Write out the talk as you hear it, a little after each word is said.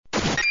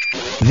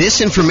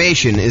This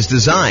information is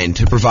designed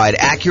to provide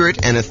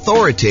accurate and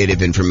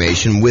authoritative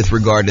information with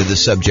regard to the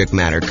subject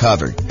matter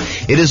covered.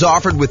 It is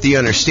offered with the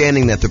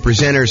understanding that the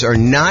presenters are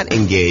not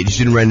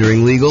engaged in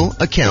rendering legal,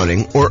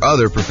 accounting, or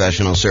other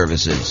professional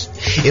services.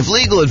 If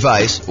legal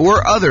advice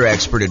or other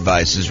expert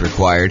advice is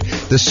required,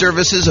 the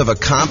services of a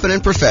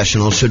competent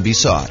professional should be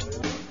sought.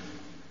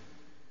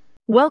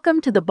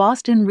 Welcome to the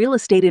Boston Real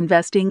Estate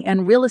Investing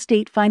and Real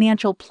Estate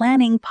Financial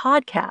Planning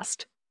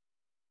podcast.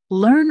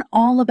 Learn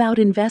all about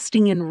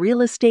investing in real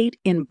estate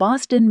in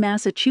Boston,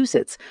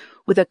 Massachusetts,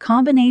 with a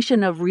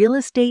combination of real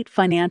estate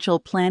financial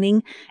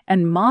planning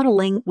and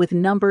modeling with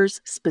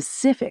numbers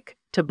specific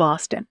to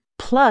Boston,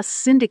 plus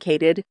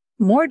syndicated,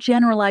 more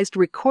generalized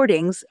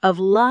recordings of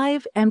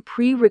live and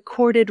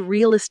pre-recorded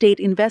real estate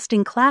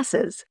investing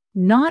classes,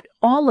 not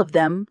all of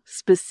them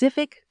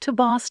specific to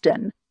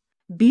Boston.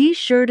 Be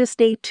sure to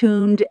stay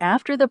tuned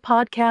after the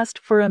podcast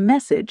for a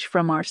message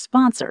from our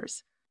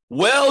sponsors.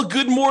 Well,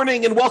 good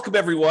morning and welcome,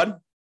 everyone.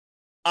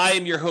 I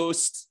am your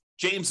host,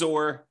 James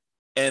Orr,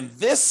 and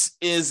this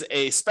is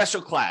a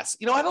special class.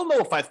 I don't know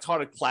if I've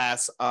taught a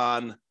class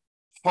on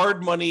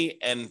hard money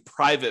and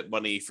private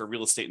money for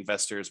real estate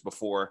investors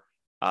before,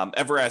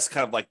 ever as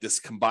kind of like this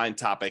combined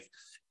topic.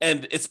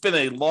 And it's been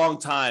a long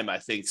time, I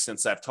think,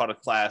 since I've taught a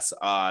class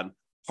on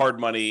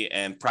hard money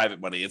and private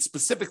money, and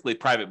specifically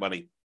private money.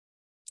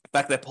 In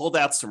fact, I pulled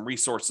out some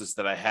resources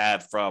that I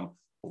had from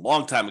a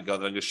long time ago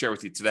that I'm going to share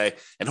with you today,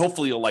 and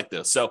hopefully you'll like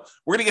this. So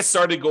we're going to get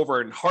started, go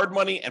over in hard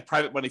money and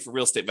private money for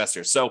real estate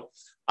investors. So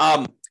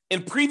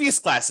in previous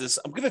classes,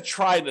 I'm going to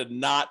try to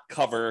not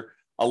cover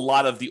a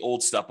lot of the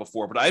old stuff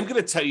before, but I'm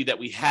going to tell you that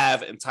we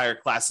have entire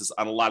classes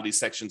on a lot of these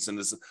sections, and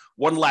there's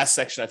one last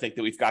section I think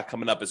that we've got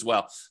coming up as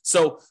well.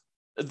 So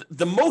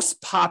the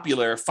most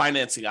popular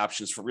financing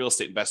options for real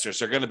estate investors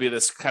are going to be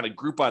this kind of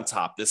group on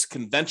top, this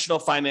conventional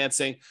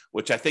financing,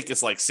 which I think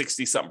is like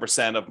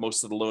 60-something% of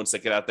most of the loans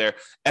that get out there.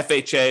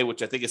 FHA,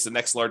 which I think is the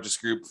next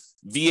largest group.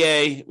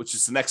 VA, which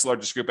is the next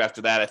largest group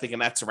after that, I think,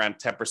 and that's around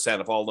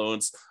 10% of all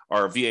loans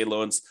are VA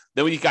loans.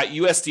 Then when you got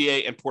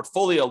USDA and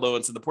portfolio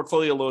loans, and the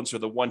portfolio loans are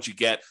the ones you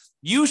get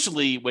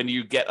usually when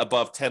you get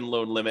above 10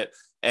 loan limit,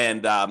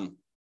 and or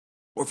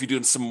if you're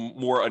doing some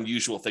more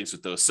unusual things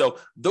with those. So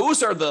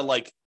those are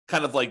the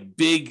kind of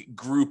big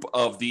group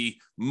of the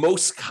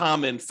most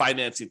common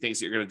financing things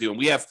that you're going to do. And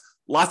we have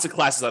lots of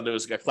classes on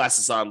those. We've got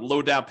classes on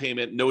low down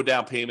payment, no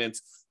down payment,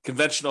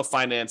 conventional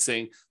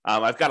financing.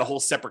 I've got a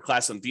whole separate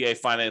class on VA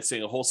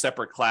financing, a whole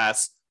separate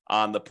class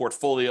on the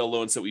portfolio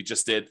loans that we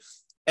just did.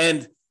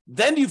 And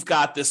then you've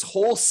got this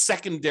whole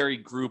secondary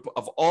group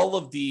of all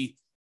of the,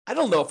 I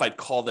don't know if I'd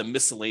call them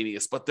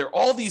miscellaneous, but they're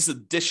all these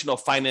additional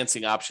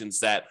financing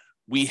options that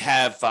we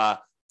have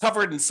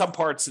covered in some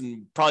parts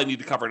and probably need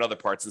to cover in other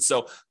parts. And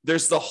so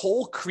there's the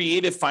whole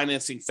creative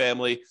financing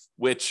family,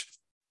 which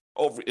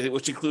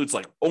includes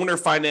like owner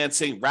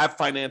financing, wrap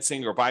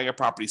financing, or buying a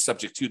property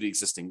subject to the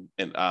existing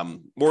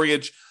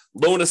mortgage,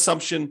 loan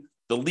assumption,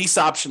 the lease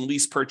option,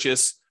 lease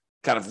purchase,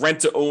 kind of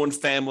rent to own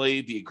family,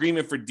 the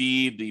agreement for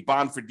deed, the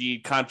bond for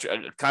deed,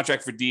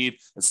 contract for deed,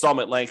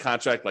 installment land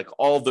contract, like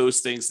all those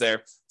things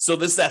there. So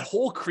there's that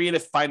whole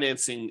creative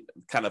financing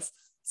kind of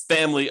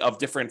family of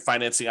different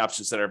financing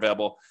options that are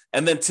available.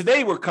 And then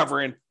today we're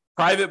covering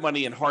private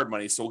money and hard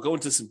money. So we'll go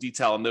into some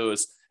detail on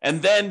those.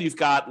 And then you've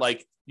got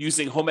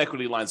using home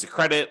equity lines of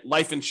credit,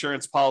 life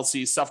insurance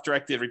policies,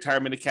 self-directed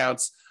retirement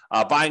accounts,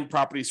 buying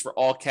properties for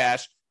all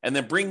cash, and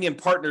then bringing in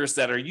partners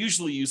that are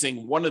usually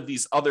using one of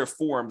these other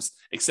forms,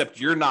 except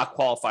you're not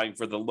qualifying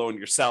for the loan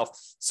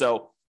yourself.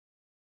 So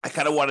I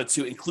kind of wanted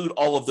to include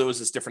all of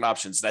those as different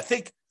options. And I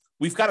think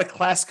we've got a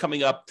class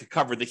coming up to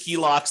cover the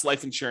HELOCs,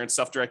 life insurance,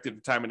 self-directed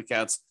retirement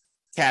accounts,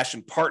 cash,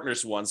 and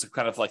partners ones,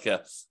 kind of like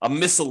a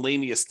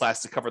miscellaneous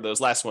class to cover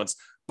those last ones.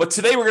 But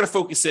today we're going to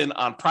focus in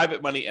on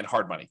private money and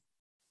hard money.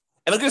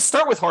 And I'm going to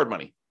start with hard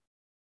money.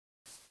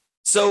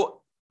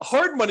 So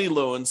hard money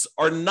loans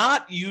are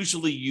not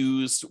usually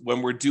used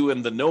when we're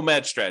doing the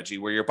nomad strategy,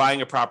 where you're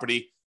buying a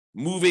property,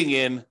 moving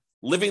in,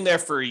 living there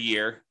for a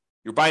year.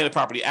 You're buying the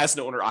property as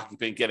an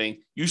owner-occupant,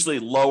 getting usually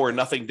low or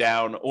nothing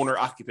down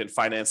owner-occupant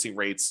financing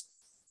rates,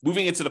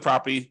 moving into the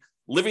property,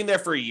 living there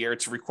for a year.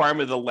 It's a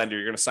requirement of the lender.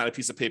 You're going to sign a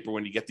piece of paper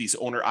when you get these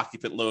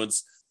owner-occupant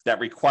loans that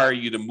require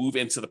you to move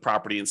into the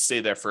property and stay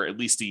there for at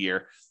least a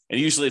year. And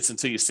usually it's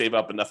until you save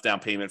up enough down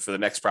payment for the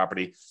next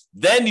property.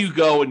 Then you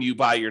go and you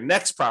buy your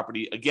next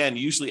property, again,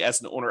 usually as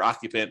an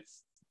owner-occupant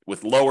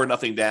with low or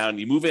nothing down.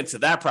 You move into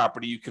that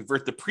property, you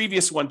convert the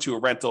previous one to a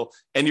rental,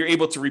 and you're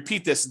able to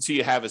repeat this until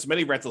you have as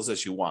many rentals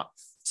as you want.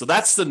 So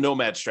that's the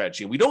nomad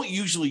strategy. And we don't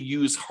usually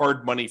use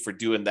hard money for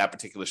doing that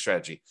particular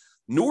strategy,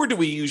 nor do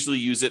we usually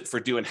use it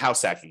for doing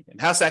house hacking. And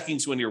house hacking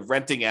is when you're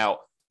renting out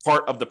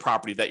part of the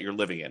property that you're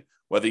living in,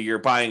 whether you're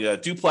buying a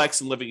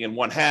duplex and living in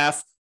one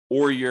half,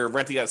 or you're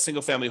renting out a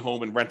single family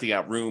home and renting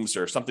out rooms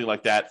or something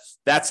like that.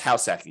 That's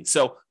house hacking.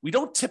 So we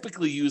don't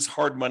typically use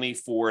hard money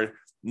for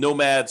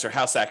nomads or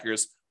house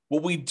hackers.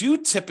 What we do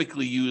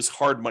typically use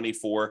hard money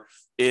for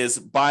is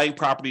buying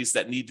properties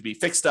that need to be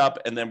fixed up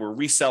and then we're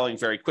reselling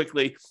very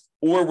quickly,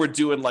 or we're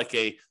doing like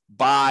a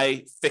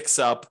buy, fix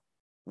up,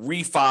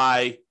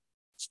 refi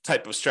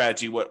type of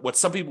strategy, what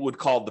some people would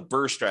call the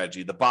BRRRR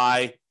strategy, the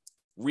buy,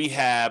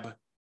 rehab,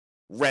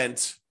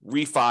 rent,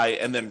 refi,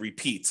 and then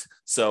repeat.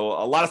 So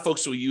a lot of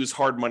folks will use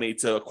hard money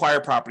to acquire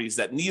properties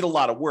that need a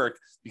lot of work,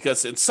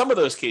 because in some of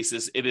those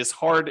cases, it is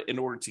hard in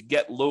order to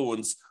get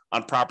loans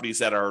on properties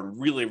that are in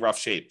really rough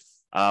shape.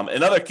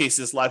 In other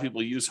cases, a lot of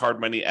people use hard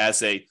money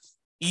as a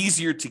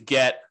easier to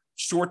get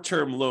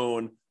short-term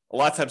loan. A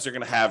lot of times they're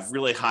going to have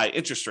really high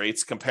interest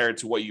rates compared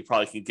to what you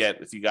probably can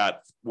get if you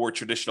got more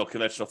traditional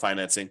conventional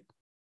financing.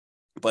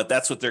 But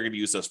that's what they're going to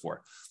use those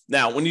for.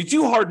 Now, when you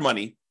do hard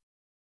money,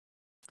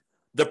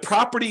 the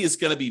property is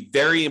going to be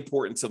very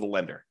important to the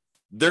lender.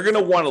 They're going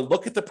to want to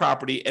look at the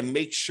property and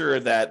make sure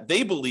that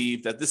they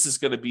believe that this is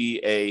going to be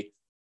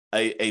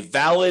a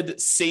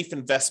valid, safe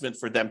investment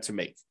for them to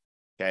make.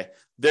 Okay.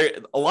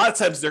 A lot of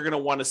times they're going to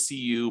want to see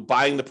you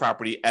buying the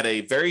property at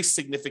a very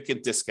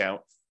significant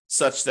discount,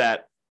 such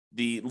that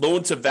the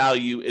loan to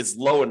value is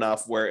low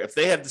enough where if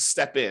they had to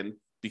step in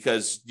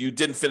because you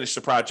didn't finish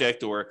the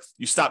project or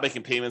you stop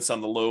making payments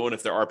on the loan,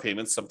 if there are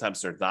payments,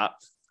 sometimes they're not.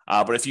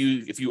 But if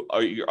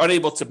you're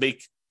unable to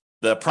make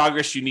the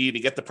progress you need to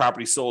get the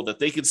property sold, that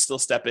they can still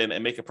step in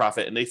and make a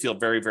profit, and they feel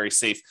very, very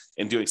safe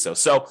in doing so.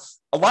 So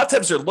a lot of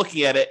times they're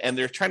looking at it and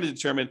they're trying to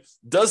determine,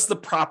 does the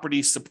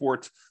property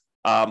support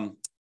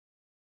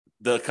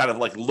the kind of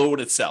like loan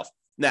itself?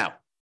 Now,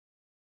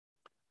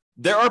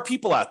 there are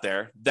people out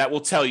there that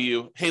will tell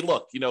you, hey,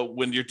 look,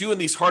 when you're doing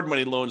these hard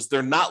money loans,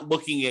 they're not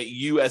looking at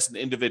you as an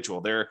individual.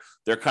 They're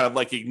kind of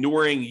like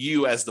ignoring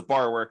you as the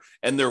borrower,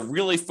 and they're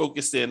really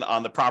focused in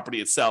on the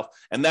property itself.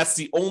 And that's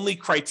the only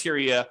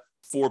criteria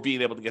for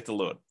being able to get the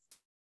loan.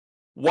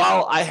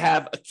 While I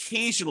have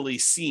occasionally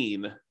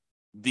seen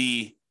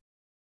the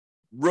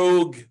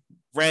rogue,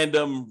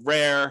 random,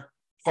 rare,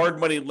 hard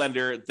money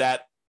lender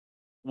that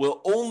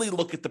will only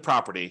look at the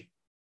property,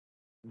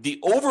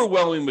 the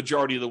overwhelming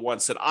majority of the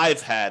ones that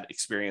I've had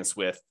experience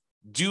with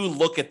do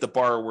look at the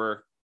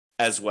borrower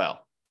as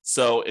well.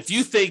 So if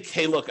you think,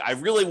 hey, look, I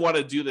really want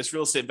to do this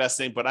real estate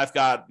investing, but I've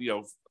got,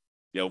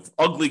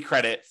 ugly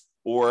credit,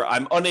 or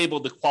I'm unable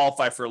to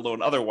qualify for a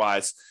loan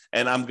otherwise,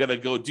 and I'm going to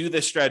go do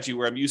this strategy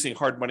where I'm using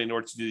hard money in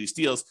order to do these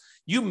deals,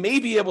 you may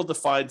be able to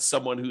find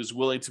someone who's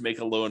willing to make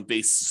a loan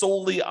based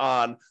solely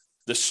on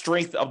the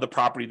strength of the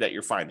property that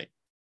you're finding.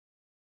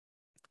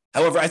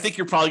 However, I think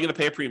you're probably going to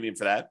pay a premium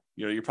for that.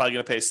 You're probably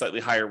going to pay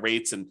slightly higher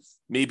rates and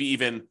maybe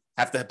even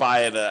have to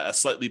buy at a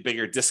slightly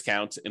bigger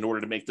discount in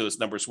order to make those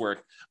numbers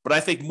work. But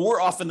I think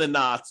more often than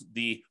not,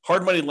 the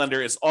hard money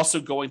lender is also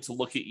going to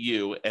look at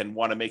you and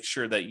want to make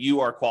sure that you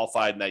are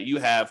qualified and that you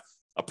have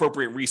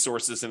appropriate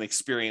resources and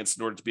experience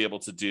in order to be able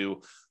to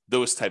do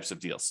those types of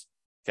deals.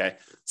 Okay.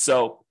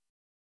 So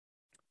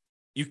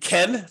you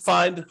can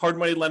find hard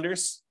money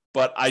lenders,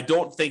 but I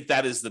don't think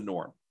that is the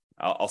norm.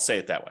 I'll say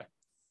it that way.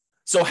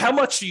 So how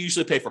much do you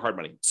usually pay for hard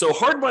money? So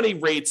hard money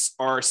rates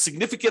are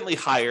significantly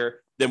higher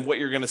than what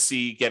you're going to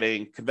see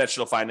getting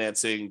conventional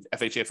financing,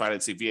 FHA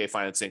financing, VA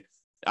financing.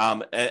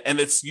 And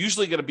it's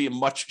usually going to be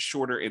much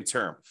shorter in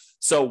term.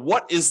 So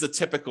what is the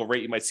typical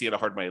rate you might see in a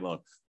hard money loan?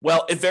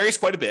 Well, it varies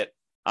quite a bit.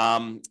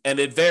 And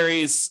it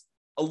varies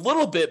a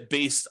little bit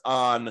based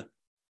on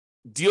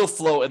deal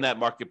flow in that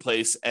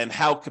marketplace and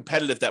how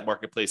competitive that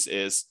marketplace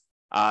is.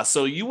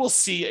 So you will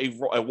see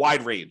a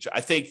wide range.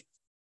 I think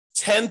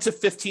 10 to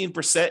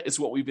 15% is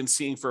what we've been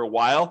seeing for a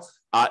while.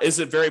 Is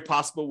it very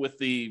possible with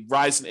the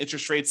rise in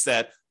interest rates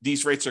that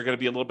these rates are going to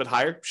be a little bit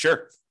higher?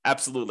 Sure,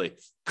 absolutely.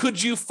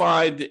 Could you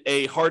find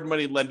a hard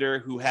money lender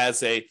who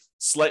has a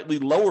slightly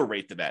lower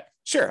rate than that?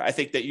 Sure, I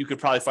think that you could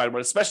probably find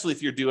one, especially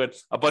if you're doing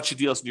a bunch of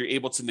deals and you're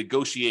able to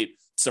negotiate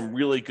some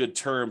really good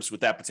terms with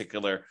that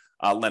particular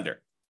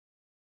lender.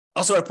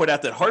 Also, I point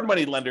out that hard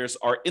money lenders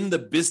are in the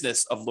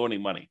business of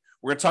loaning money.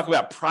 We're going to talk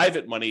about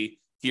private money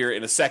here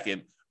in a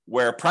second,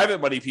 where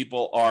private money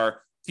people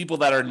are people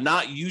that are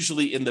not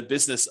usually in the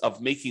business of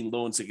making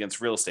loans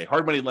against real estate.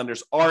 Hard money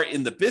lenders are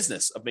in the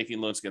business of making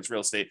loans against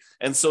real estate,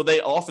 and so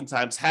they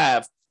oftentimes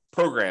have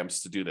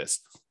programs to do this.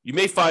 You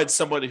may find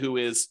someone who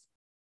is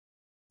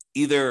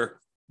either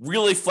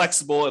really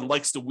flexible and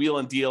likes to wheel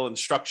and deal and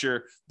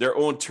structure their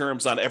own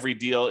terms on every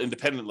deal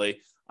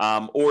independently,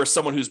 or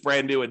someone who's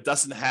brand new and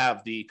doesn't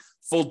have the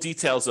full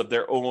details of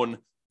their own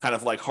kind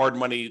of like hard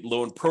money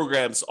loan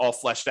programs all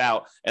fleshed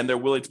out, and they're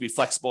willing to be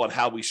flexible on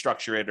how we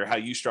structure it or how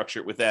you structure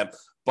it with them.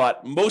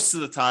 But most of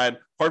the time,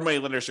 hard money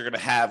lenders are going to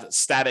have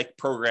static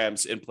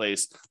programs in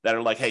place that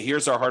are like, hey,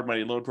 here's our hard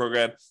money loan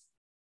program.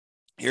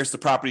 Here's the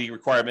property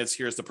requirements.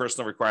 Here's the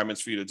personal requirements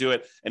for you to do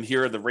it. And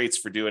here are the rates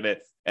for doing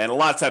it. And a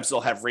lot of times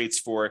they'll have rates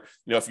for,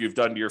 if you've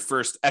done your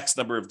first X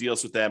number of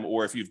deals with them,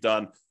 or if you've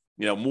done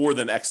more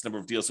than X number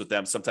of deals with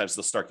them, sometimes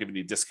they'll start giving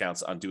you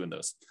discounts on doing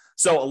those.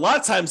 So a lot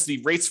of times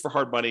the rates for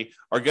hard money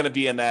are going to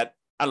be in that,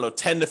 10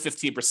 to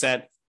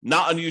 15%,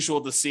 not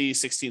unusual to see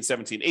 16,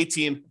 17,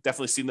 18,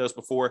 definitely seen those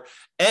before.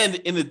 And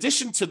in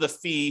addition to the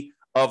fee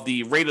of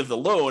the rate of the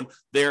loan,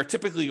 they're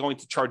typically going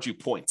to charge you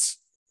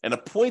points. And a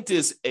point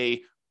is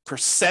a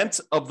percent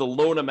of the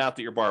loan amount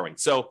that you're borrowing.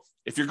 So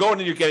if you're going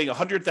and you're getting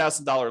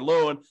 $100,000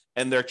 loan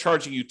and they're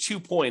charging you 2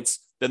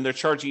 points, then they're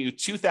charging you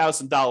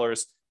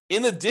 $2,000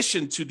 in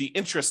addition to the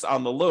interest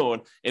on the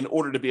loan in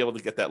order to be able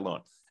to get that loan.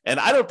 And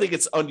I don't think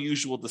it's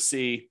unusual to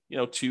see,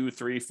 2,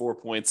 3, 4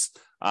 points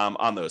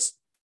on those.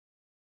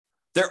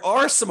 There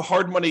are some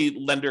hard money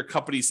lender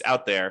companies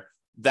out there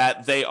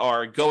that they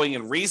are going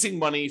and raising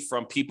money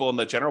from people in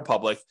the general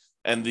public,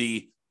 and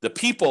the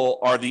people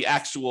are the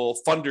actual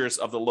funders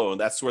of the loan.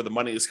 That's where the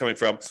money is coming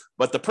from.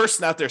 But the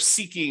person out there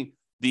seeking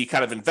the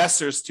kind of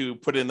investors to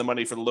put in the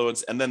money for the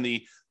loans, and then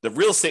the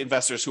real estate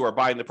investors who are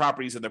buying the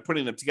properties and they're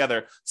putting them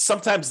together,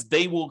 sometimes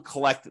they will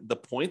collect the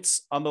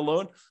points on the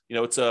loan.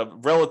 It's a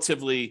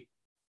relatively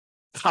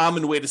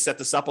common way to set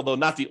this up, although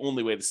not the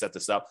only way to set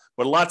this up.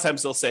 But a lot of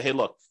times they'll say, hey,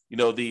 look,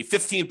 the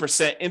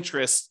 15%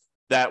 interest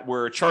that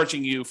we're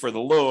charging you for the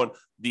loan,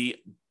 the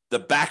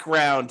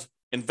background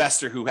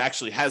investor who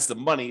actually has the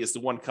money is the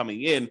one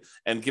coming in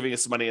and giving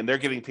us the money, and they're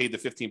getting paid the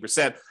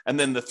 15%. And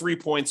then the 3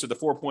 points or the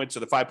 4 points or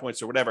the 5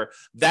 points or whatever,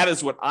 that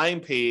is what I'm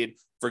paid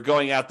for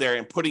going out there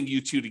and putting you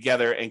two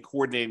together and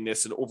coordinating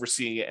this and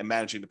overseeing it and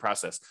managing the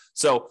process.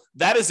 So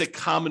that is a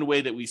common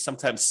way that we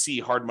sometimes see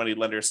hard money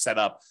lenders set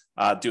up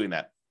doing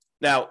that.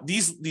 Now,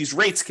 these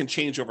rates can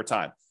change over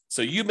time.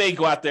 So you may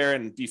go out there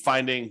and be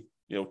finding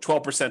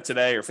 12%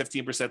 today or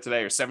 15%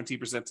 today or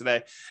 17%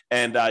 today.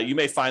 And you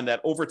may find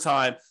that over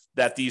time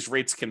that these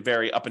rates can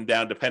vary up and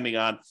down depending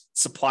on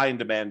supply and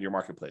demand in your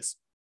marketplace.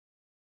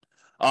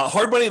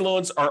 Hard money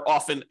loans are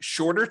often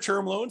shorter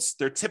term loans.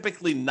 They're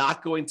typically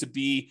not going to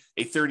be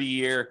a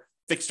 30-year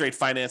fixed rate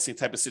financing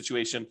type of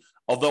situation.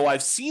 Although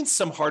I've seen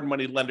some hard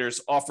money lenders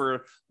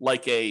offer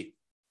like a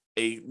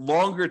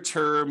longer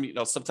term,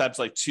 sometimes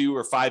like 2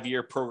 or 5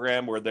 year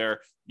program where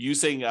they're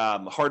using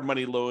hard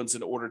money loans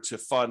in order to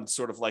fund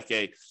sort of like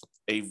a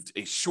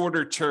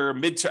shorter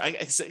term, midterm, I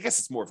guess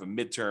it's more of a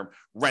midterm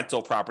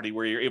rental property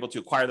where you're able to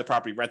acquire the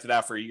property, rent it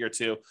out for a year or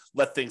two,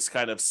 let things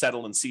kind of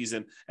settle in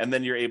season, and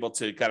then you're able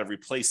to kind of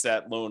replace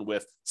that loan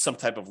with some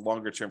type of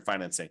longer term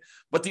financing.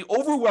 But the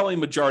overwhelming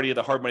majority of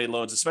the hard money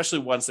loans, especially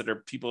ones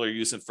that people are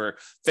using for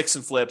fix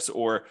and flips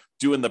or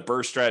doing the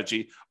BRRRR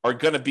strategy, are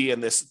going to be in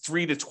this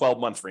 3 to 12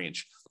 month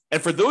range.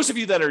 And for those of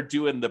you that are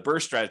doing the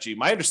BRRRR strategy,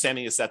 my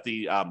understanding is that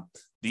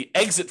the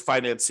exit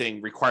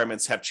financing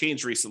requirements have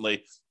changed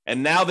recently.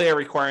 And now they are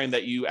requiring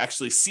that you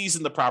actually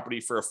season the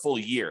property for a full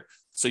year.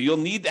 So you'll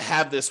need to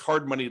have this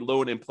hard money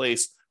loan in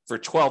place for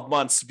 12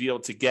 months to be able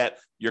to get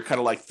your kind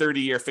of like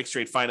 30-year fixed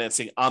rate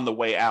financing on the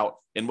way out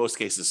in most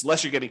cases,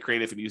 unless you're getting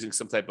creative and using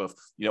some type of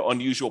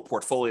unusual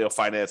portfolio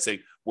financing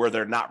where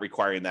they're not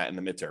requiring that in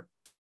the midterm.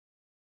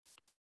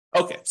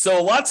 Okay, so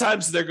a lot of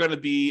times they're going to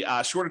be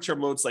shorter term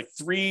loans, like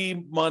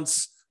 3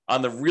 months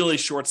on the really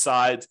short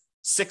side.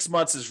 6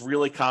 months is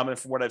really common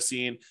from what I've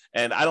seen.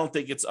 And I don't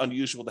think it's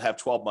unusual to have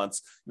 12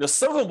 months.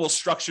 Some of them will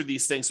structure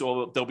these things.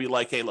 So they'll be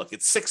like, hey, look,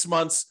 it's 6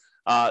 months.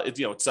 It's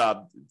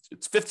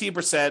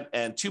 15%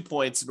 and 2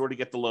 points in order to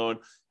get the loan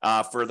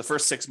for the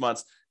first 6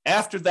 months.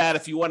 After that,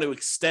 if you want to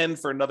extend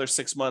for another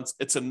 6 months,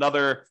 it's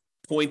another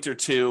point or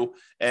two.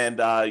 And,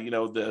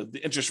 the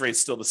interest rate's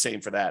still the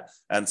same for that.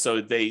 And so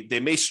they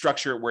may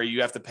structure it where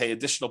you have to pay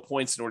additional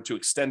points in order to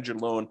extend your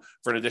loan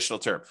for an additional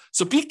term.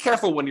 So be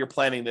careful when you're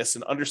planning this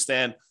and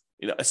understand,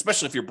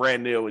 especially if you're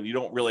brand new and you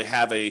don't really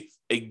have a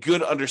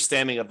good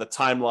understanding of the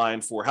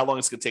timeline for how long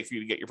it's going to take for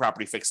you to get your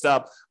property fixed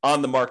up,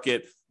 on the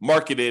market,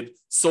 marketed,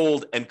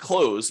 sold, and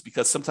closed,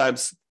 because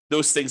sometimes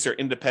those things are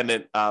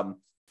independent,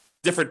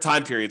 different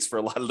time periods for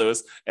a lot of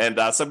those. And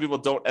some people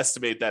don't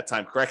estimate that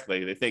time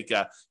correctly. They think,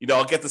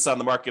 I'll get this on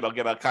the market, I'll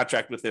get a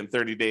contract within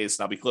 30 days,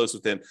 and I'll be closed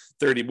within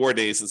 30 more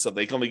days. And so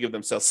they can only give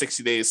themselves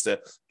 60 days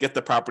to get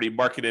the property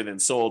marketed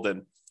and sold.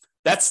 And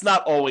that's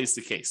not always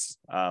the case.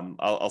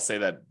 I'll say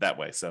that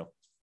way. So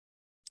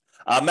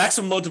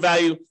maximum loan to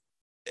value,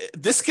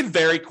 this can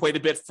vary quite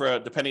a bit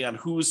depending on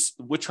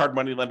which hard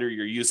money lender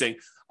you're using.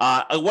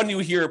 One you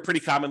hear pretty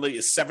commonly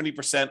is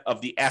 70%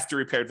 of the after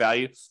repaired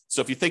value.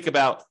 So if you think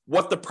about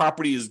what the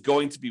property is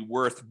going to be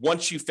worth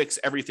once you fix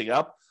everything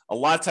up, a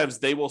lot of times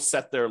they will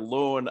set their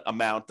loan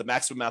amount, the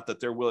maximum amount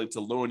that they're willing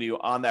to loan you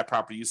on that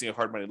property using a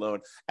hard money loan,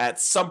 at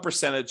some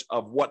percentage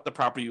of what the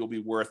property will be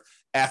worth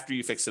after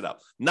you fix it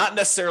up. Not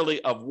necessarily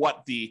of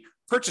what the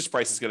purchase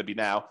price is going to be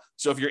now.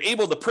 So if you're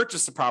able to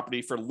purchase the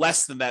property for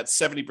less than that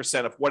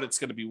 70% of what it's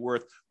going to be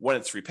worth when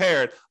it's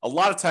repaired, a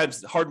lot of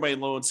times hard money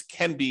loans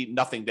can be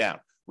nothing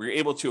down, where you're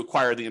able to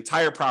acquire the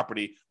entire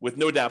property with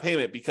no down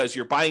payment because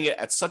you're buying it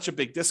at such a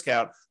big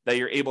discount that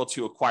you're able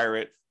to acquire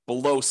it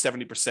below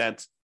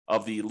 70%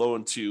 of the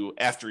loan to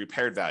after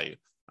repaired value,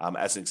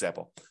 as an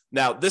example.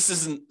 Now, this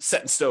isn't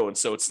set in stone,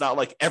 so it's not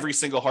like every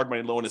single hard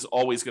money loan is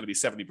always going to be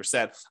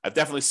 70%. I've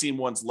definitely seen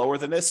ones lower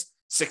than this.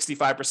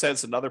 65%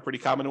 is another pretty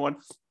common one.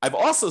 I've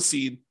also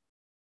seen,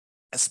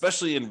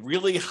 especially in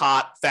really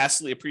hot,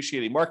 fastly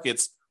appreciating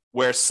markets,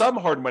 where some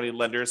hard money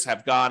lenders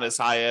have gone as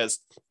high as,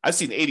 I've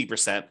seen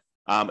 80%.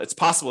 It's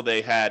possible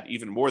they had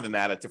even more than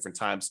that at different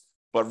times,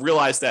 but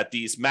realize that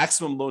these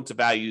maximum loan to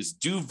values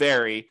do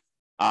vary.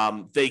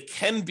 They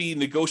can be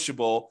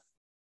negotiable,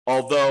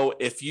 although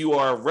if you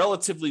are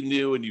relatively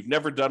new and you've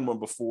never done one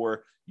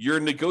before, your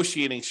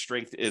negotiating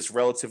strength is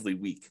relatively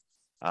weak.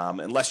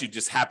 unless you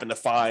just happen to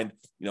find,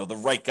 the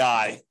right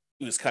guy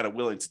who's kind of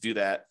willing to do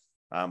that,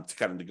 to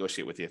kind of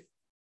negotiate with you.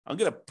 I'm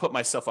going to put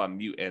myself on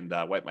mute and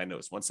wipe my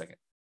nose. 1 second.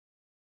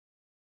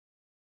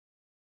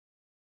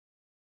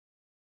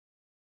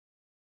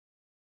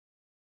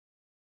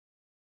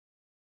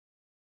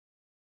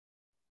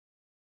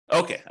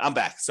 Okay, I'm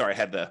back. Sorry, I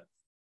had to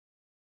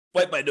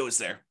wipe my nose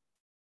there.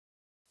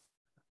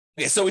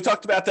 Okay, so we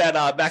talked about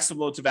that maximum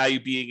loan to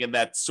value being in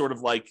that sort of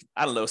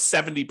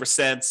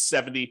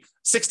 70%,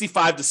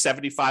 65 to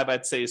 75,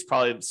 I'd say is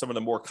probably some of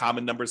the more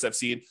common numbers I've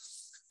seen.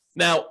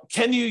 Now,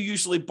 can you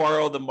usually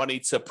borrow the money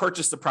to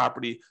purchase the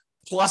property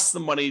plus the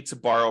money to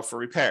borrow for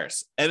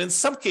repairs? And in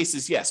some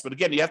cases, yes. But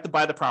again, you have to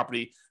buy the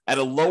property at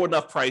a low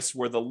enough price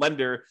where the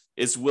lender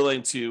is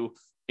willing to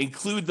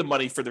include the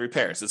money for the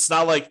repairs. It's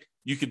not like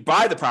you could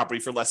buy the property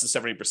for less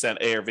than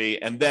 70% ARV,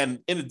 and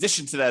then in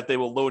addition to that, they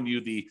will loan you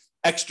the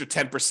extra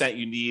 10%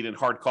 you need in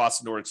hard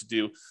costs in order to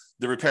do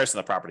the repairs on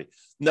the property.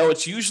 No,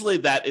 it's usually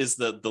that is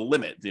the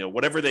limit.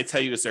 Whatever they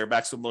tell you is their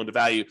maximum loan to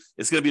value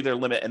is going to be their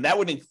limit, and that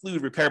would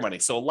include repair money.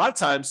 So a lot of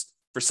times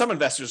for some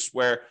investors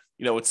where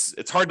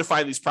it's hard to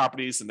find these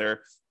properties and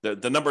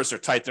the numbers are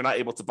tight, they're not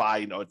able to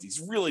buy at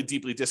these really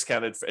deeply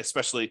discounted,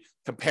 especially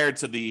compared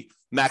to the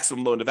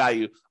maximum loan to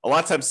value. A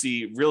lot of times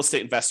the real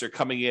estate investor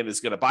coming in is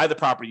going to buy the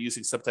property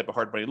using some type of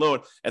hard money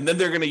loan, and then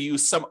they're going to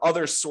use some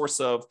other source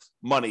of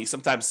money,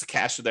 sometimes the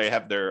cash that they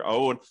have their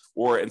own,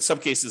 or in some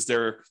cases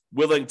they're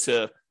willing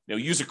to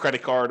use a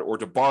credit card or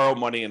to borrow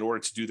money in order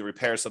to do the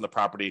repairs on the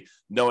property,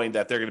 knowing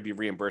that they're going to be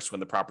reimbursed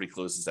when the property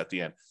closes at the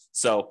end.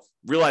 So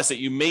realize that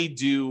you may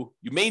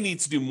need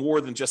to do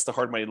more than just the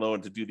hard money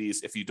loan to do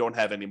these if you don't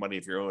have any money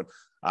of your own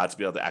to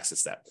be able to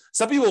access that.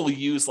 Some people will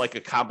use a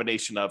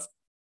combination of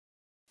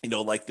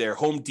their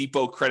Home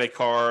Depot credit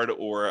card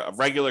or a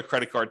regular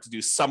credit card to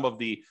do some of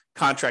the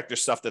contractor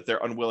stuff that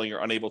they're unwilling or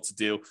unable to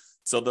do.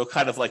 So they'll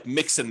kind of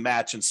mix and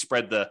match and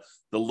spread the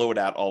load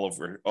out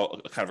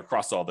kind of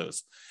across all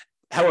those.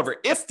 However,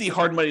 if the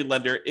hard money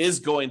lender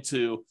is going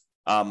to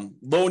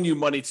loan you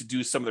money to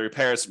do some of the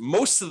repairs,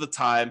 most of the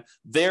time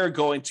they're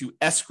going to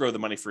escrow the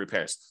money for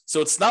repairs. So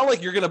it's not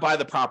like you're going to buy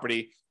the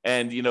property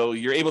and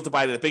you're able to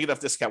buy it at a big enough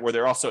discount where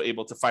they're also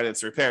able to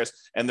finance the repairs,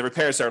 and the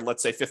repairs are,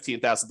 let's say,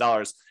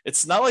 $15,000.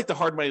 It's not like the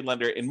hard money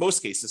lender, in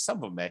most cases, some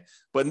of them may,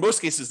 but in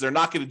most cases, they're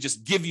not going to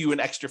just give you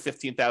an extra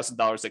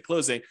 $15,000 at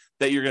closing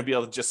that you're going to be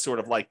able to just sort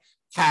of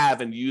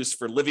have and use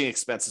for living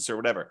expenses or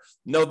whatever.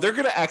 No, they're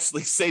going to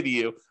actually say to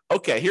you,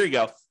 okay, here you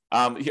go.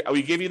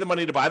 We gave you the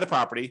money to buy the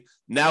property.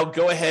 Now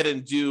go ahead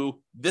and do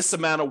this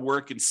amount of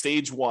work in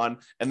stage one,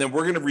 and then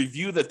we're going to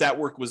review that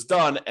work was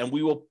done, and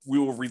we will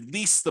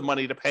release the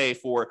money to pay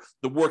for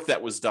the work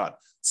that was done.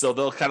 So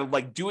they'll kind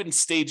of do it in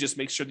stages,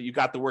 make sure that you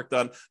got the work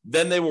done.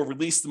 Then they will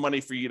release the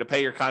money for you to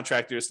pay your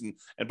contractors and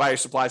buy your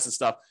supplies and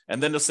stuff.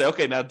 And then they'll say,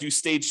 okay, now do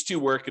stage 2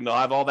 work, and they'll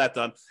have all that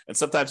done. And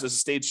sometimes there's a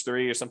stage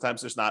 3, or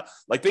sometimes there's not.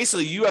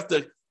 Basically you have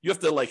to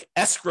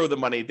escrow the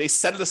money. They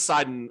set it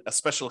aside in a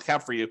special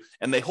account for you,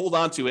 and they hold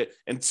on to it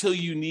until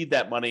you need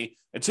that money,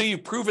 until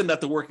you've proven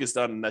that the work is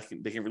done, and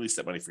they can release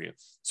that money for you.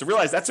 So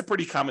realize that's a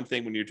pretty common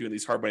thing when you're doing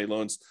these hard money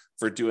loans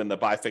for doing the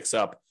buy, fix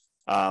up,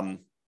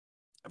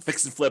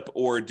 fix and flip,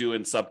 or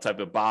doing some type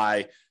of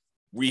buy,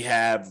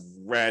 rehab,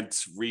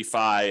 rent,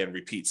 refi, and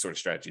repeat sort of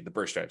strategy, the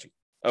BRRRR strategy.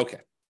 Okay.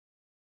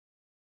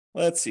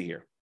 Let's see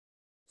here.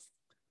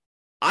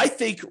 I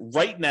think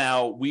right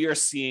now we are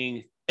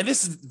seeing, and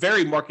this is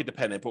very market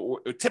dependent,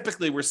 but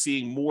typically we're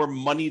seeing more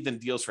money than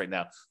deals right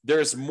now.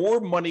 There's more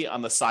money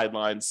on the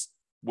sidelines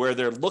where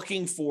they're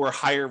looking for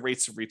higher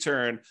rates of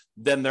return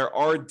than there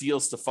are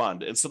deals to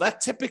fund. And so that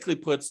typically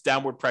puts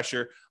downward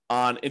pressure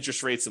on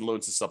interest rates and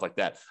loans and stuff like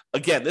that.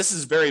 Again, this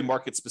is very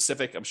market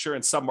specific. I'm sure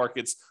in some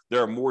markets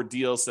there are more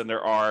deals than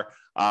there are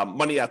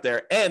money out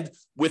there. And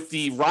with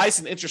the rise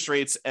in interest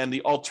rates and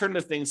the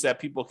alternative things that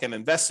people can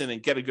invest in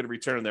and get a good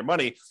return on their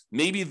money,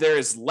 maybe there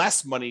is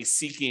less money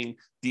seeking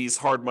these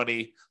hard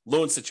money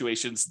loan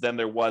situations than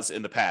there was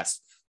in the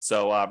past.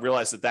 So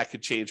realize that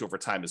could change over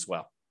time as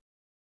well.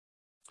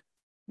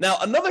 Now,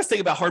 another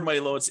thing about hard money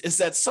loans is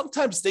that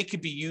sometimes they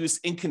could be used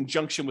in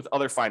conjunction with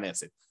other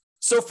financing.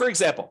 So for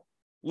example,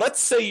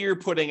 let's say you're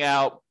putting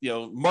out,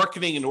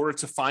 marketing in order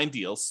to find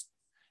deals,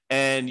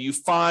 and you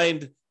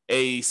find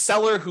a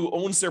seller who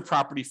owns their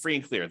property free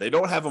and clear. They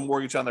don't have a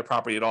mortgage on their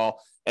property at all.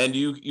 And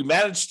you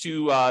manage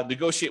to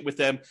negotiate with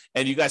them,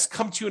 and you guys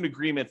come to an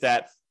agreement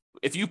that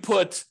if you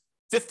put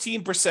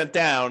 15%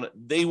 down,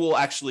 they will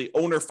actually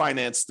owner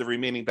finance the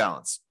remaining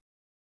balance.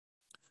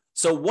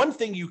 So one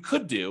thing you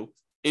could do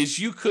is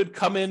you could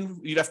come in,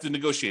 you'd have to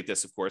negotiate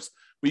this, of course,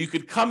 but you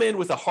could come in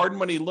with a hard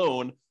money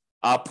loan,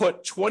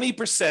 put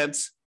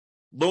 20%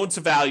 loan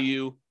to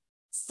value,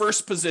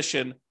 first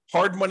position,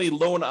 hard money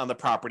loan on the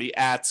property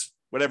at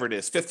whatever it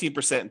is,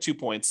 15% and 2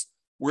 points,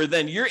 where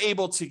then you're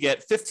able to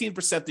get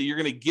 15% that you're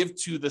going to give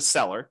to the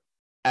seller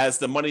as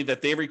the money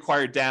that they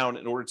require down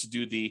in order to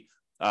do the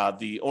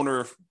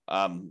owner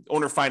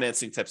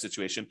financing type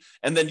situation.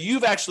 And then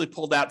you've actually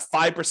pulled out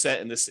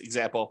 5% in this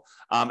example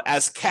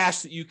as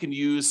cash that you can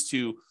use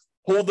to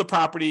hold the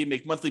property,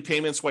 make monthly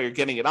payments while you're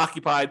getting it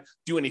occupied,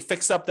 do any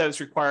fix up that is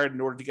required in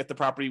order to get the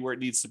property where it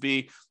needs to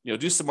be,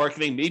 do some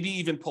marketing, maybe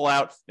even pull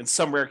out, in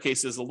some rare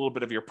cases, a little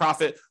bit of your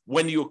profit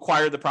when you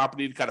acquire the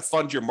property to kind of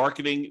fund your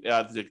marketing,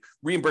 to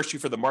reimburse you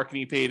for the marketing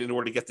you paid in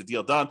order to get the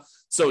deal done.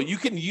 So you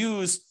can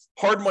use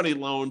hard money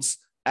loans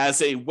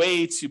as a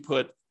way to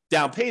put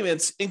down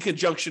payments in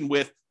conjunction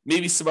with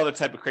maybe some other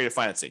type of creative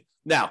financing.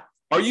 Now,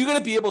 are you going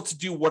to be able to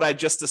do what I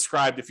just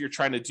described if you're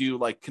trying to do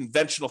like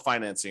conventional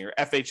financing or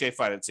FHA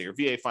financing or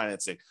VA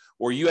financing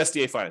or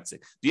USDA financing?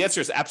 The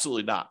answer is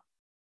absolutely not.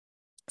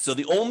 So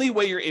the only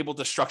way you're able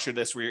to structure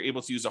this, where you're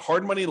able to use a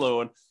hard money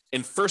loan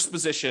in first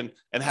position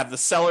and have the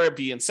seller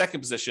be in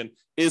second position,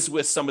 is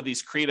with some of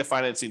these creative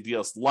financing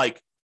deals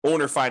like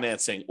owner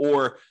financing,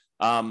 or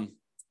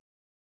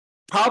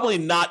probably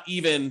not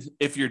even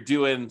if you're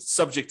doing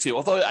subject to,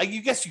 although I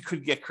guess you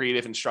could get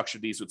creative and structure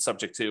these with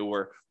subject to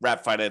or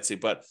wrap financing,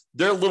 but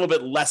they're a little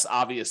bit less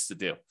obvious to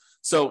do.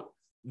 So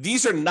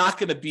these are not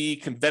going to be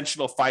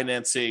conventional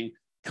financing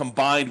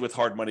combined with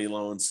hard money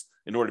loans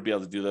in order to be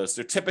able to do those.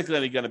 They're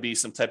typically going to be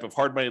some type of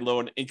hard money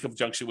loan in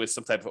conjunction with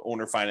some type of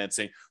owner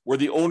financing, where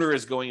the owner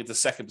is going into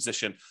second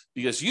position,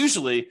 because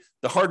usually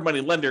the hard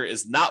money lender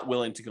is not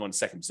willing to go in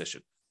second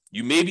position.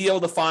 You may be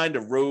able to find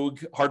a rogue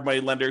hard money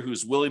lender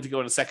who's willing to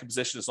go in a second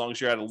position as long as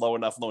you're at a low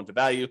enough loan to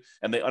value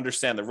and they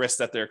understand the risk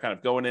that they're kind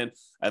of going in,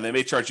 and they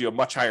may charge you a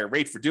much higher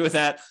rate for doing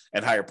that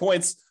and higher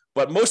points.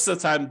 But most of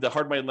the time, the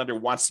hard money lender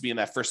wants to be in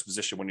that first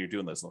position when you're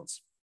doing those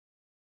loans.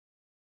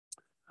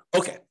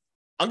 Okay,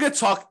 I'm going to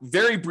talk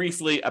very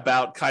briefly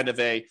about kind of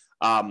a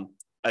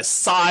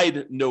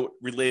side note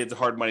related to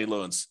hard money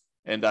loans.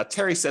 And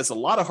Terry says a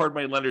lot of hard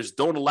money lenders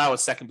don't allow a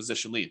second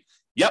position lead.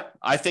 Yep,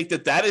 I think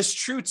that is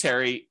true,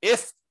 Terry.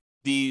 If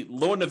the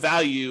loan to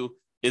value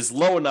is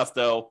low enough,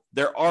 though,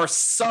 there are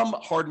some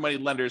hard money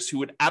lenders who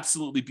would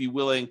absolutely be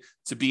willing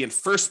to be in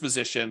first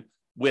position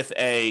with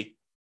a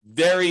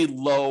very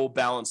low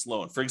balance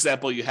loan. For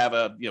example, you have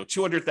a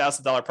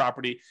 $200,000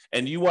 property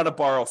and you want to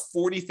borrow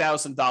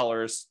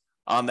 $40,000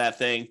 on that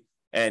thing,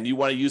 and you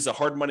want to use a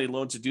hard money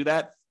loan to do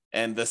that,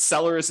 and the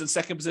seller is in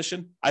second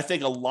position. I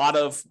think a lot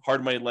of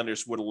hard money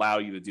lenders would allow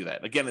you to do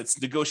that. Again,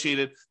 it's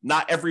negotiated.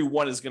 Not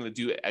everyone is going to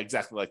do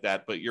exactly like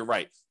that, but you're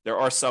right. There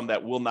are some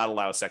that will not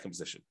allow a second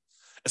position,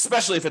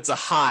 especially if it's a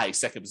high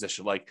second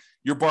position. Like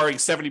you're borrowing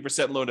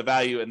 70% loan to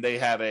value and they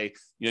have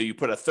you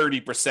put a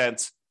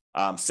 30%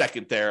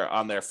 second there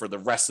on there for the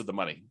rest of the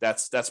money.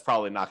 That's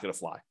probably not going to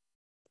fly.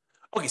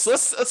 Okay, so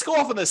let's go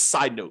off on this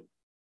side note.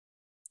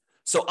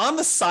 So on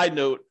the side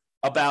note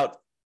about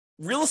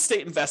real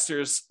estate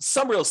investors,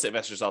 some real estate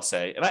investors, I'll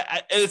say,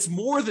 and it's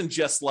more than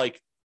just like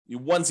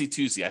onesie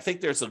twosie. I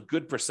think there's a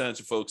good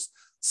percentage of folks.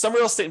 Some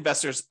real estate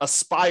investors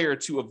aspire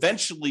to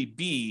eventually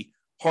be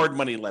hard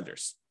money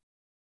lenders.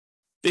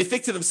 They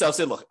think to themselves,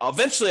 "Hey, look,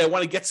 eventually I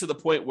want to get to the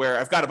point where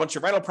I've got a bunch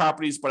of rental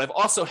properties, but I've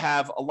also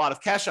have a lot of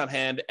cash on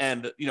hand,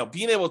 and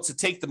being able to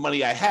take the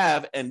money I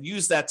have and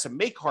use that to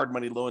make hard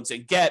money loans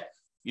and get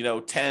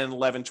 10,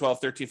 11, 12,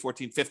 13,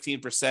 14,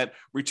 15%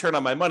 return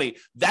on my money.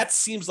 That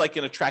seems like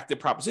an attractive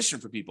proposition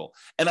for people."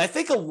 And I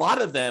think a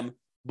lot of them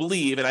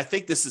believe, and I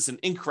think this is an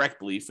incorrect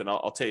belief, and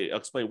I'll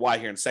explain why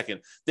here in a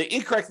second. They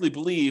incorrectly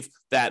believe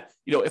that,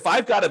 if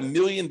I've got $1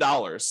 million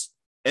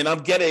and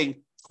I'm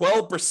getting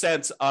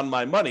 12% on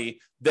my money,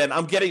 then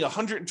I'm getting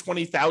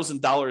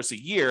 $120,000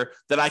 a year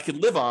that I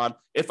can live on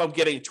if I'm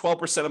getting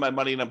 12% of my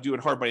money and I'm doing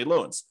hard money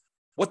loans.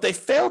 What they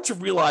fail to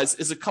realize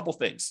is a couple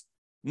things.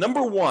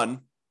 Number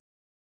one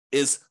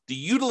is the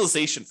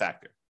utilization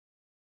factor.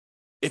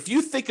 If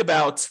you think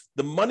about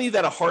the money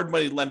that a hard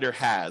money lender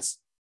has,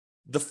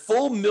 the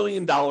full $1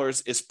 million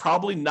is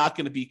probably not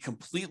going to be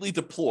completely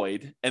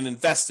deployed and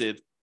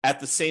invested at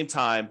the same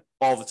time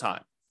all the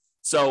time.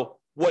 So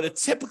what it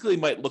typically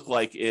might look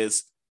like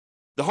is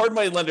the hard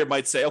money lender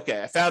might say,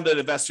 okay, I found an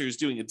investor who's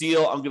doing a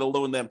deal. I'm going to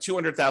loan them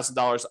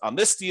 $200,000 on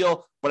this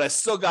deal, but I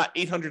still got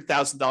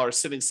 $800,000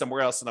 sitting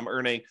somewhere else and I'm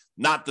earning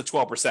not the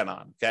 12%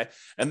 on, okay?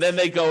 And then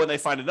they go and they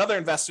find another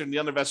investor, and the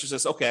other investor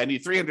says, okay, I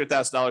need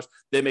 $300,000.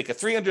 They make a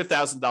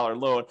 $300,000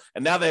 loan,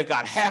 and now they've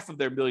got half of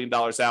their $1 million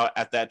out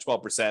at that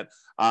 12%.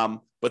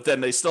 But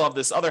then they still have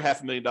this other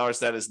 $500,000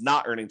 that is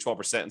not earning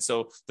 12%. And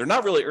so they're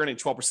not really earning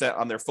 12%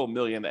 on their full $1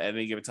 million at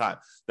any given time.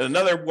 Then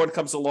another one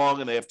comes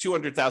along and they have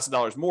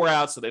 $200,000 more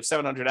out. So they have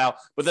 $700,000 out,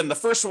 but then the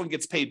first one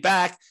gets paid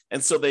back.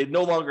 And so they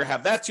no longer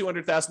have that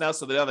 $200,000 out.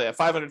 So now they have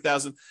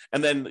 $500,000.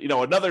 And then,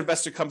 another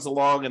investor comes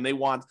along and they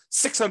want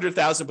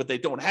 $600,000, but they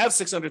don't have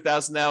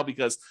 $600,000 now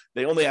because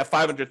they only have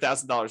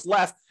 $500,000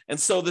 left. And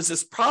so there's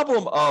this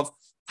problem of,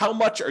 how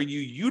much are you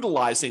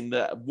utilizing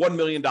the $1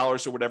 million or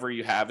whatever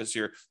you have as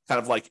your kind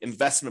of like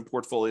investment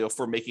portfolio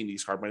for making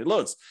these hard money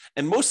loans?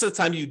 And most of the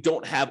time you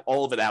don't have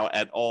all of it out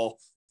at all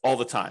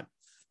the time.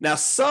 Now,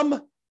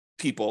 some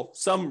people,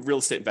 some real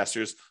estate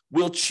investors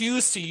will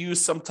choose to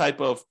use some type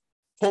of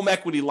home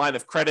equity line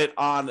of credit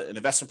on an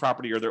investment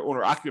property or their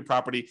owner occupant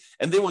property,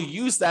 and they will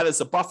use that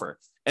as a buffer.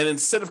 And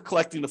instead of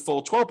collecting the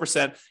full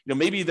 12%,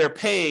 maybe they're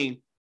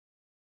paying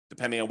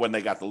depending on when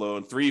they got the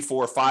loan, 3,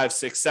 4, 5,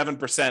 6,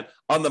 7%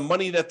 on the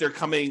money that they're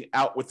coming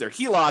out with their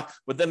HELOC,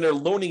 but then they're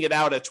loaning it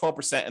out at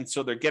 12%. And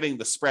so they're getting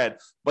the spread,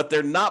 but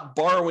they're not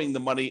borrowing the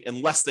money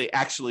unless they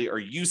actually are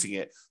using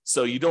it.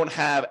 So you don't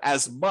have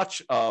as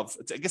much of,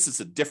 I guess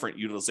it's a different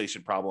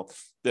utilization problem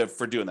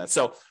for doing that.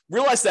 So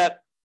realize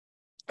that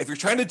if you're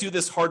trying to do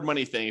this hard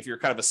money thing, if you're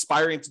kind of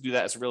aspiring to do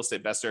that as a real estate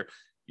investor,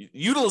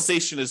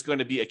 utilization is going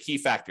to be a key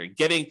factor.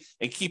 Getting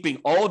and keeping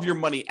all of your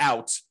money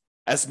out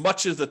as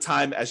much of the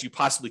time as you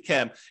possibly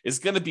can is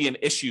going to be an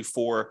issue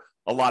for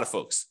a lot of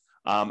folks.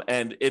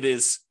 And it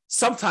is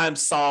sometimes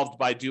solved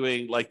by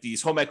doing like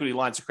these home equity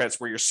lines of credits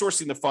where you're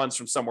sourcing the funds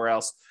from somewhere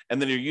else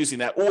and then you're using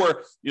that,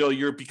 or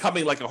you're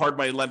becoming like a hard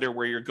money lender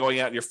where you're going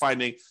out and you're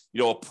finding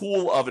a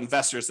pool of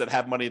investors that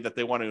have money that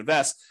they want to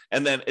invest,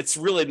 and then it's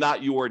really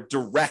not your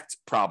direct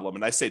problem.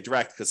 And I say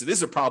direct because it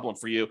is a problem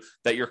for you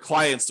that your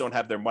clients don't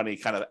have their money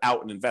kind of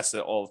out and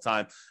invested all the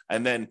time,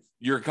 and then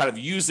you're kind of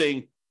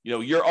using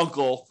your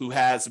uncle who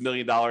has $1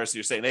 million.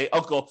 You're saying, hey,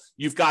 uncle,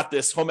 you've got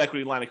this home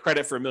equity line of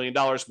credit for $1 million.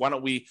 Why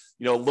don't we,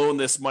 loan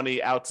this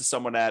money out to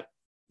someone at,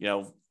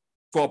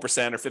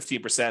 12% or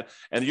 15%.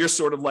 And you're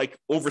sort of like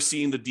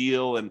overseeing the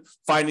deal and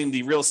finding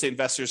the real estate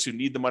investors who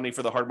need the money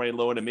for the hard money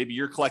loan. And maybe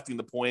you're collecting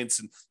the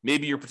points and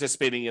maybe you're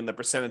participating in the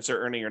percentage they're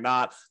earning or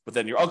not. But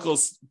then your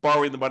uncle's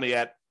borrowing the money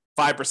at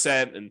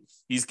 5% and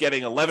he's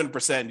getting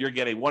 11% and you're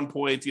getting 1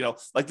 point,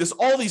 like there's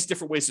all these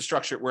different ways to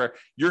structure it where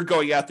you're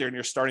going out there and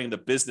you're starting the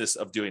business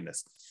of doing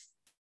this.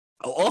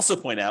 I'll also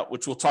point out,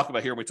 which we'll talk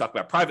about here when we talk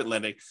about private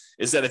lending,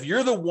 is that if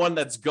you're the one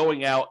that's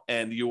going out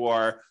and you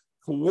are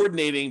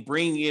coordinating,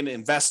 bringing in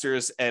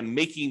investors and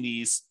making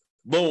these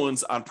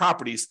loans on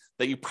properties,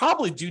 that you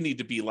probably do need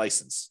to be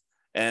licensed.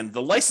 And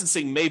the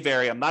licensing may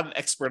vary. I'm not an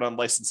expert on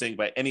licensing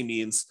by any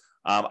means.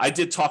 I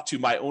did talk to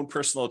my own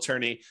personal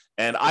attorney,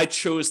 and I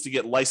chose to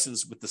get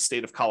licensed with the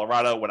state of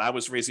Colorado when I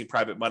was raising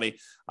private money.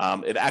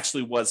 It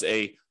actually was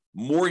a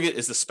mortgage,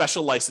 is a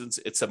special license.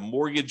 It's a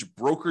mortgage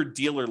broker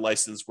dealer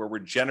license where we're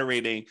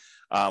generating,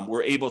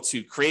 we're able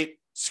to create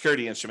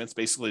security instruments,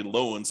 basically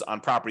loans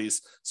on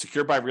properties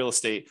secured by real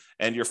estate,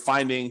 and you're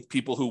finding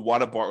people who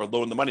want to borrow or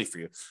loan the money for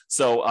you.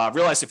 So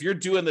realize if you're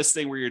doing this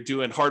thing where you're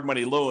doing hard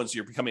money loans,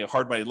 you're becoming a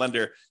hard money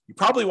lender, you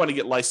probably want to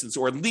get licensed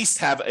or at least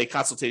have a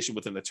consultation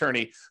with an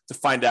attorney to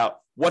find out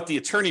what the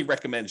attorney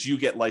recommends you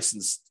get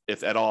licensed,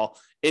 if at all,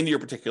 in your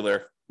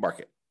particular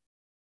market.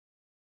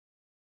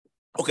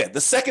 Okay,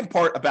 the second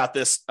part about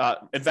this,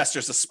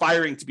 investors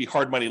aspiring to be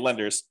hard money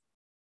lenders,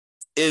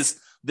 is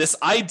this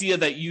idea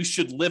that you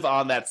should live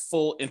on that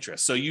full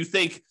interest. So you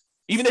think,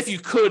 even if you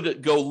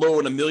could go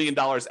loan $1 million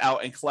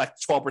out and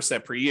collect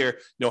 12% per year,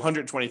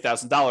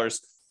 $120,000,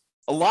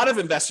 a lot of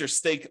investors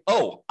think,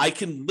 oh, I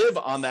can live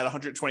on that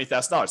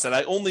 $120,000 and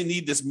I only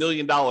need this $1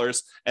 million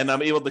and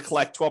I'm able to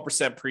collect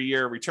 12% per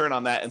year return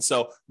on that. And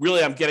so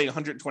really I'm getting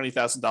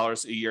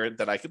 $120,000 a year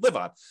that I could live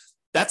on.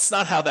 That's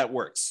not how that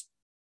works.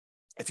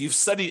 If you've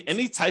studied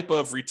any type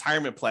of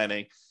retirement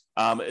planning,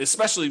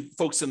 especially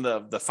folks in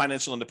the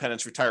financial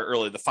independence, retire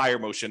early, the FIRE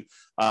motion,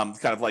 kind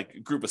of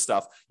like group of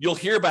stuff, you'll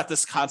hear about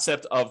this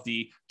concept of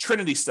the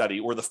Trinity study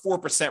or the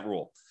 4%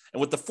 rule. And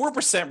what the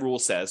 4% rule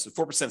says, the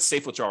 4%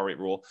 safe withdrawal rate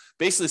rule,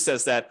 basically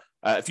says that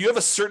if you have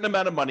a certain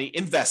amount of money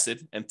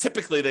invested, and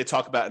typically they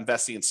talk about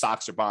investing in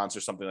stocks or bonds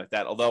or something like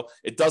that, although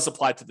it does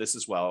apply to this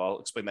as well. I'll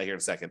explain that here in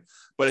a second.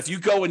 But if you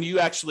go and you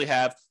actually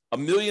have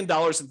 $1 million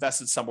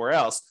invested somewhere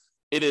else,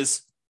 it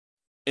is,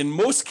 in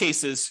most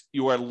cases,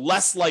 you are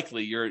less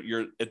likely,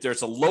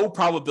 there's a low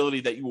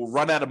probability that you will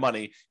run out of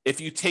money if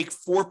you take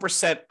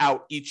 4%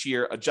 out each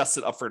year,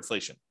 adjusted up for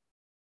inflation.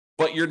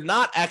 But you're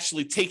not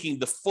actually taking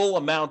the full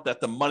amount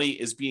that the money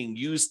is being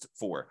used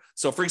for.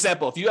 So for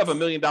example, if you have $1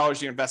 million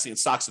you're investing in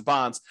stocks and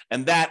bonds,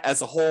 and that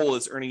as a whole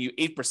is earning you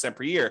 8%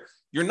 per year,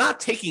 you're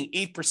not taking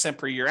 8%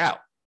 per year out.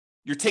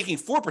 You're taking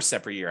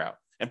 4% per year out.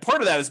 And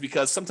part of that is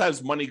because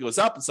sometimes money goes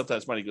up and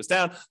sometimes money goes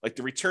down. Like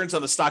the returns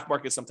on the stock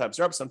market, sometimes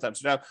are up, sometimes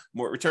are down.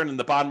 More return in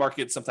the bond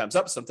market, sometimes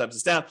up, sometimes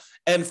it's down.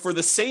 And for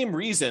the same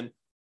reason,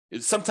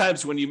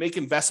 sometimes when you make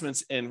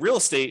investments in real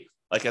estate,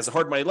 like as a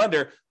hard money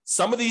lender,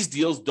 some of these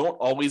deals don't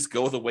always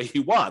go the way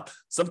you want.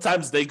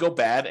 Sometimes they go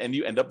bad and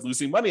you end up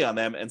losing money on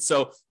them. And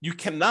so you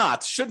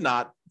should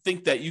not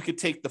think that you could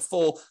take the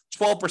full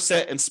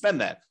 12% and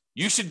spend that.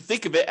 You should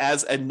think of it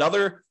as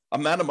another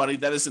amount of money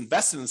that is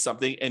invested in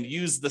something and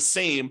use the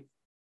same,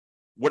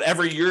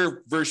 whatever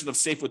your version of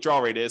safe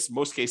withdrawal rate is.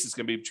 Most cases it's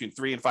going to be between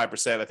 3 and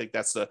 5%. I think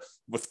that's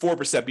with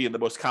 4% being the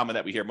most common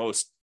that we hear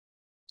most.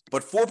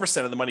 But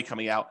 4% of the money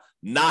coming out,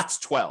 not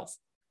 12.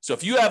 So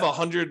if you have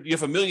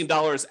 $1 million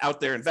out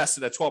there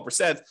invested at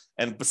 12%,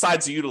 and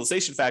besides the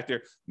utilization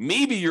factor,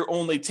 maybe you're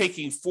only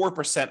taking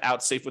 4%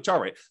 out safe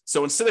withdrawal rate.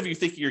 So instead of you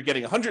thinking you're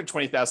getting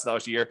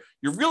 $120,000 a year,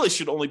 you really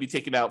should only be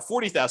taking out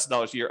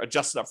 $40,000 a year,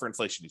 adjusted up for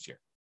inflation each year.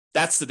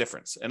 That's the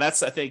difference. And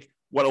that's, I think,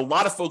 what a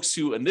lot of folks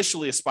who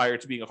initially aspire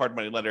to being a hard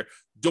money lender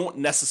don't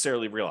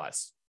necessarily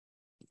realize.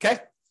 Okay.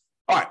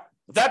 All right.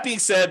 With that being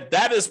said,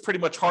 that is pretty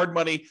much hard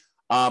money.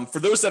 For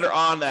those that are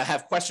on that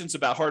have questions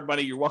about hard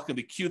money, you're welcome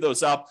to queue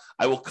those up.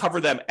 I will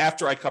cover them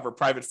after I cover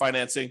private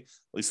financing. At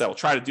least I will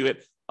try to do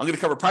it. I'm going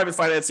to cover private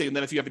financing, and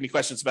then if you have any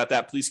questions about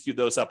that, please queue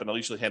those up, and I'll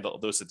usually handle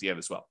those at the end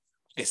as well.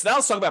 Okay, so now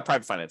let's talk about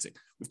private financing.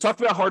 We've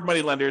talked about hard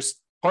money lenders.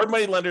 Hard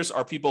money lenders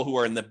are people who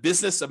are in the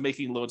business of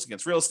making loans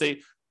against real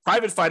estate.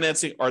 Private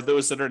financing are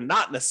those that are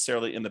not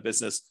necessarily in the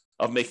business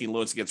of making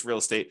loans against real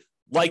estate,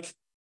 like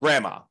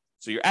grandma.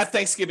 So you're at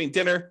Thanksgiving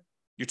dinner,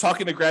 you're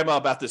talking to grandma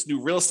about this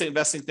new real estate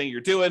investing thing you're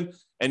doing,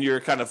 and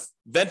you're kind of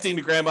venting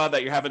to grandma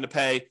that you're having to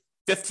pay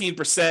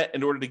 15%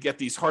 in order to get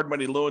these hard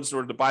money loans in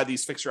order to buy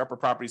these fixer-upper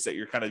properties that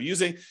you're kind of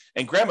using.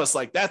 And grandma's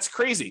like, that's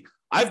crazy.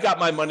 I've got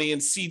my money in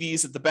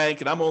CDs at the bank,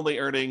 and I'm only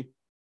earning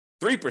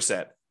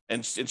 3%.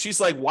 And she's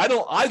like, why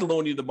don't I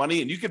loan you the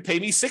money and you could pay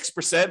me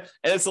 6%? And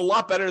it's a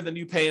lot better than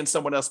you paying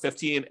someone else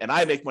 15%, and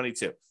I make money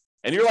too.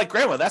 And you're like,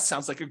 grandma, that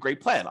sounds like a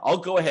great plan. I'll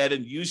go ahead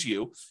and use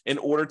you in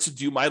order to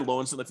do my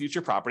loans on the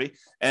future property.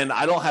 And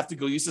I don't have to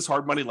go use this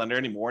hard money lender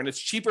anymore. And it's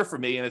cheaper for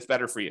me and it's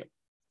better for you.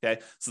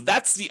 Okay. So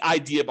that's the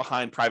idea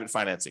behind private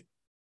financing.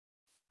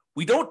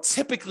 We don't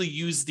typically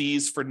use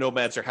these for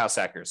nomads or house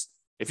hackers.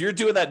 If you're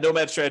doing that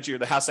nomad strategy or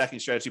the house hacking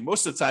strategy,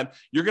 most of the time,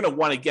 you're going to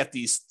want to get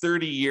these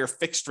 30-year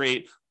fixed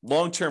rate,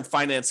 long-term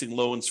financing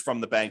loans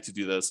from the bank to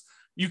do this.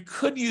 You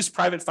could use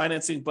private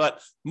financing,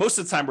 but most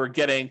of the time we're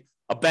getting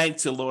a bank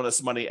to loan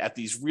us money at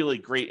these really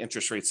great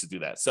interest rates to do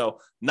that. So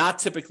not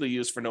typically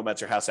used for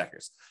nomads or house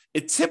hackers.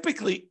 It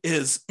typically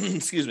is,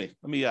 excuse me,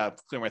 let me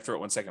clear my throat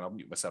 1 second. I'll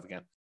mute myself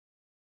again.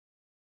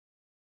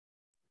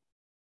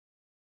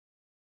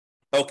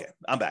 Okay,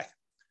 I'm back.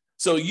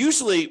 So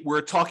usually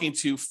we're talking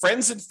to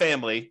friends and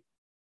family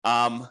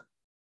and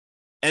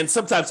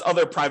sometimes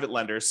other private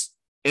lenders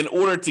in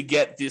order to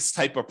get this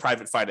type of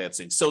private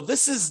financing. So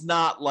this is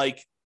not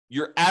like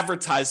you're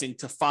advertising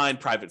to find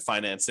private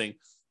financing,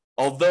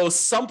 although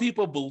some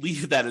people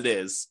believe that it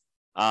is.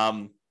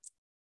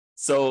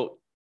 So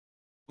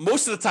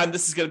most of the time,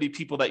 this is going to be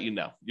people that you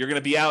know. You're going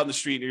to be out in the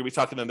street, and you're going to be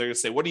talking to them. They're going to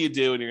say, what do you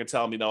do? And you're going to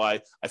tell them,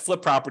 I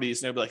flip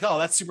properties. And they'll be like, oh,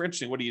 that's super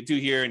interesting. What do you do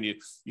here? And you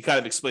kind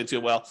of explain to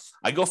them, well,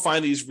 I go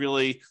find these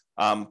really,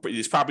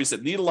 these properties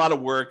that need a lot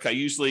of work. I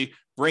usually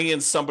bring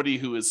in somebody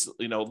who is,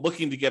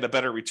 looking to get a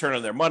better return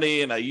on their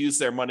money. And I use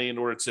their money in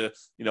order to,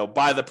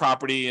 buy the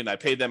property, and I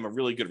pay them a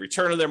really good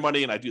return on their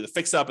money. And I do the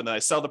fix up, and then I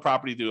sell the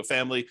property to a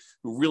family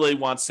who really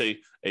wants a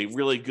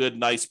really good,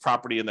 nice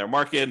property in their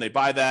market. And they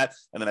buy that.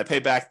 And then I pay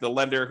back the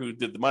lender who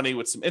did the money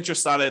with some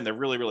interest on it. And they're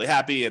really, really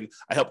happy. And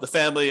I help the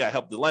family, I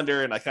help the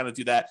lender, and I kind of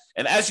do that.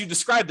 And as you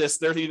describe this,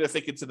 they're either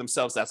thinking to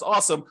themselves, that's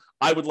awesome.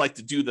 I would like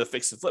to do the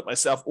fix and flip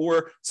myself.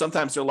 Or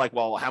sometimes they're like,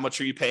 well, how much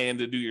are you paying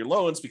to do your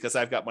loans? Because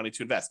I've got money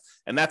to invest.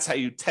 And that's how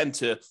you tend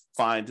to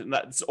find, and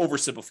it's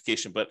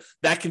oversimplification, but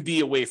that can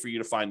be a way for you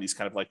to find these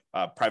kind of like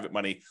private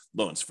money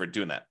loans for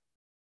doing that.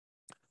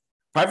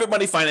 Private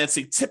money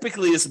financing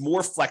typically is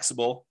more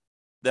flexible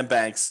than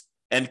banks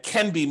and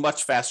can be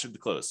much faster to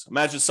close.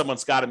 Imagine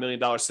someone's got $1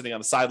 million sitting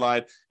on the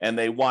sideline and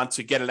they want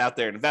to get it out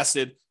there and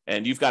invested,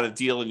 and you've got a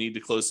deal and you need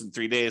to close in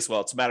 3 days.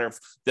 Well, it's a matter of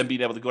them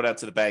being able to go down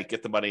to the bank,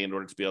 get the money in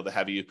order to be able to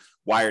have you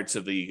wired to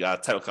the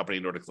title company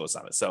in order to close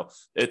on it. So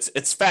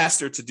it's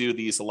faster to do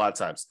these a lot of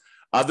times.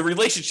 The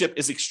relationship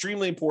is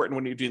extremely important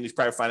when you're doing these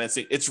private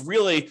financing. It's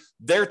really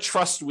their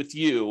trust with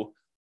you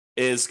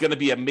is going to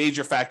be a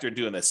major factor in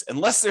doing this.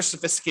 Unless they're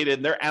sophisticated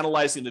and they're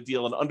analyzing the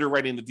deal and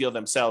underwriting the deal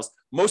themselves,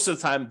 most of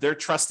the time they're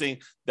trusting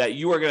that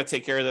you are going to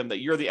take care of them,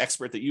 that you're the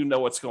expert, that you know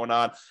what's going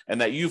on,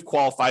 and that you've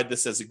qualified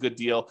this as a good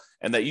deal,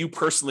 and that you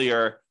personally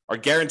are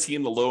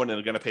guaranteeing the loan and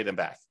are going to pay them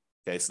back.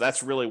 Okay, so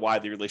that's really why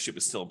the relationship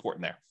is still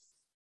important there.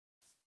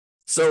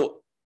 So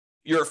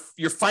your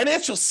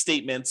financial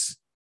statements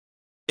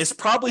is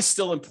probably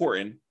still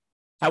important.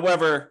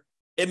 However,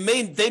 they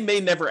may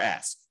never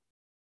ask.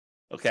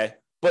 Okay,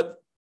 but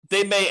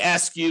they may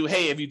ask you,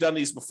 hey, have you done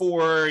these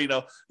before?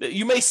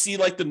 You may see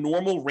like the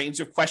normal range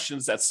of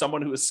questions that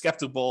someone who is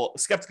skeptical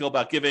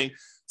about giving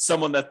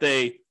someone that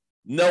they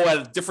know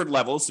at different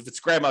levels. If it's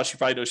grandma, she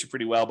probably knows you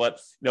pretty well, but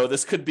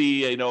this could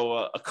be,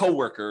 a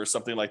coworker or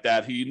something like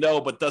that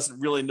who but doesn't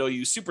really know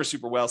you super,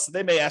 super well. So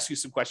they may ask you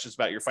some questions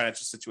about your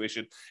financial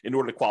situation in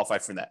order to qualify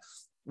for that.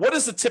 What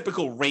is the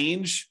typical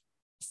range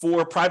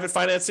for private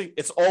financing?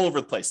 It's all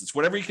over the place. It's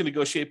whatever you can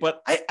negotiate.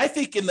 But I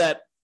think in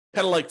that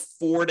kind of like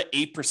 4 to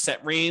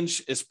 8%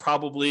 range is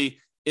probably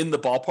in the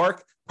ballpark,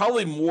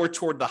 probably more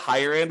toward the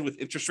higher end with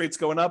interest rates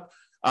going up.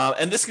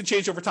 And this can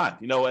change over time.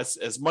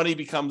 As money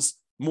becomes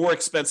more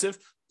expensive,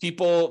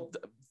 people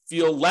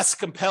feel less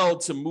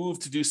compelled to move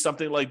to do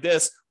something like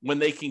this when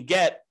they can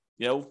get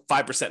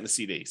 5% in the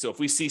CD. So if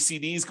we see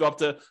CDs go up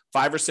to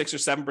 5 or 6 or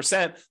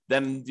 7%,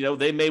 then,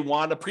 they may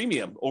want a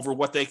premium over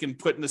what they can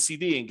put in the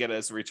CD and get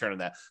as a return on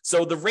that.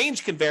 So the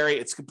range can vary.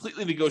 It's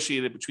completely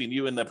negotiated between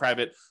you and the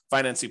private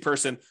financing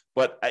person.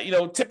 But,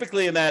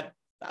 typically in that,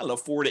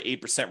 4 to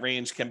 8%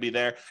 range can be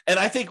there. And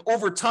I think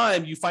over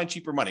time you find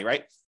cheaper money,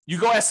 right? You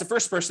go ask the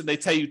first person, they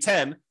tell you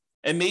 10,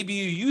 and maybe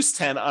you use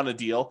 10 on a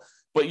deal,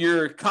 but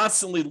you're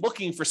constantly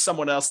looking for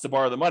someone else to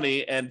borrow the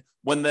money. And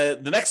when the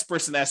next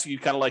person asks you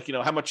kind of like,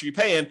 how much are you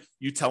paying?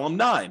 You tell them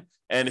 9.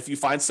 And if you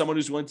find someone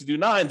who's willing to do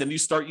 9, then you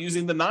start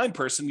using the 9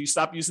 person, you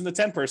stop using the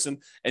 10 person,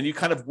 and you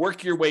kind of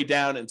work your way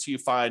down until you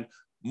find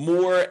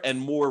more and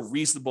more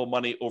reasonable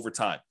money over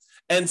time.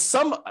 And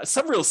some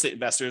real estate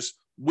investors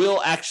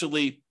will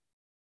actually,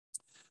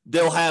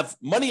 they'll have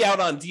money out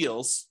on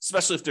deals,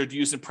 especially if they're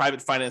using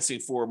private financing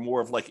for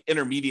more of like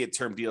intermediate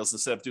term deals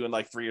instead of doing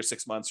like 3 or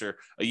 6 months or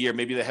a year.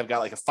 Maybe they have got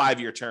like a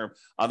 5-year term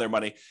on their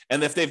money.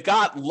 And if they've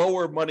got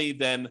lower money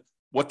than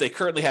what they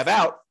currently have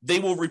out, they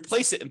will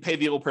replace it and pay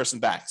the old person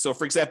back. So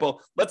for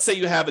example, let's say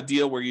you have a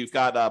deal where you've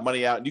got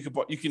money out and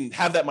you can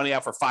have that money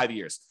out for 5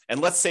 years. And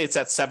let's say it's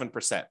at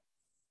 7%.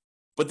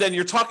 But then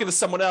you're talking to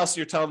someone else, and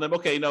you're telling them,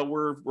 okay,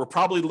 we're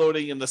probably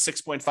loading in the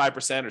 6.5%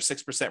 or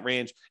 6%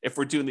 range if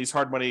we're doing these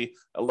hard money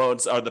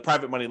loans, or the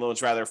private money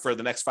loans rather, for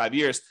the next 5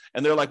 years.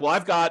 And they're like, well,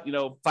 I've got,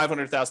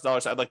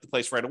 $500,000 I'd like to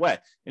place right away.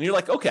 And you're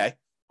like, okay,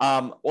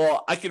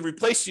 well, I can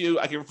replace you.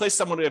 I can replace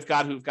someone who've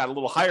got a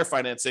little higher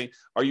financing.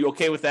 Are you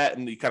okay with that?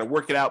 And you kind of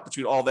work it out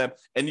between all of them.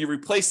 And you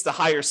replace the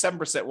higher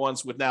 7%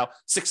 ones with now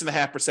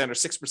 6.5% or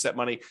 6%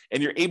 money.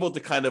 And you're able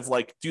to kind of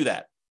like do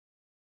that.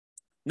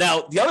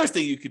 Now, the other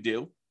thing you could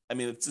do,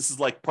 this is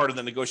like part of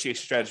the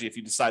negotiation strategy if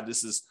you decide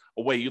this is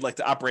a way you'd like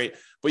to operate,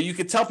 but you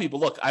could tell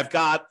people, look, I've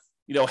got,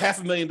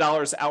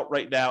 $500,000 out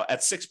right now at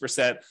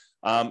 6%.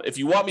 If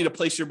you want me to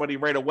place your money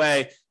right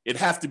away,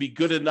 it'd have to be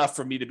good enough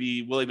for me to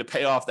be willing to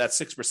pay off that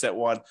 6%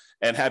 one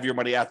and have your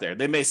money out there.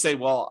 They may say,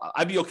 well,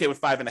 I'd be okay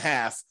with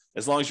 5.5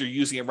 as long as you're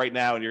using it right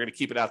now and you're going to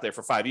keep it out there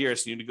for 5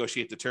 years. So you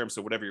negotiate the terms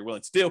of whatever you're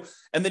willing to do.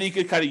 And then you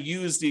could kind of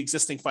use the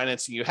existing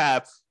financing you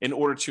have in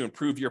order to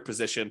improve your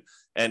position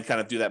and kind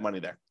of do that money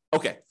there.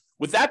 Okay.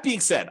 With that being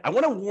said, I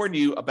want to warn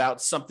you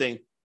about something,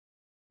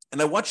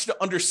 and I want you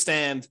to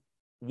understand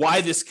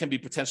why this can be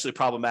potentially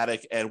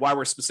problematic and why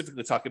we're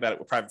specifically talking about it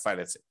with private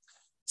financing.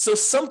 So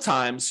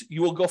sometimes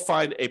you will go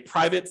find a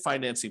private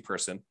financing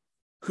person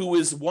who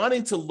is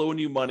wanting to loan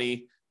you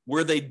money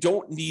where they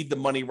don't need the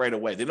money right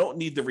away. They don't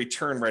need the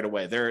return right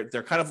away.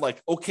 They're kind of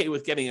like okay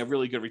with getting a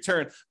really good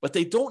return, but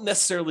they don't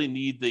necessarily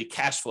need the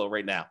cash flow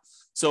right now.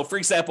 So for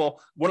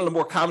example, one of the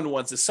more common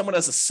ones is someone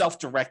has a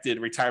self-directed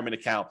retirement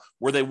account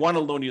where they want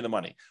to loan you the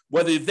money.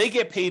 Whether they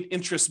get paid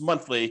interest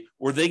monthly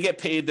or they get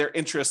paid their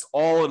interest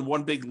all in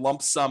one big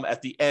lump sum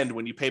at the end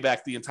when you pay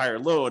back the entire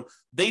loan,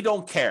 they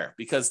don't care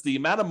because the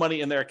amount of money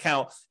in their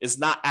account is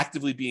not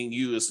actively being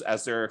used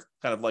as they're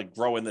kind of like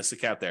growing this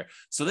account there.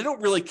 So they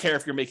don't really care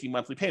if you're making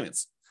monthly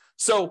payments.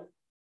 So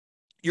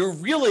you're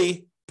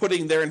really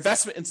putting their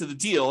investment into the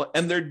deal,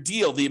 and their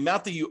deal, the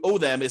amount that you owe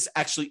them, is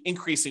actually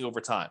increasing over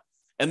time.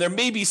 And there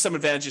may be some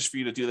advantages for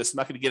you to do this. I'm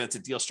not going to get into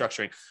deal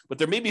structuring, but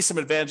there may be some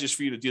advantages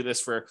for you to do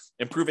this for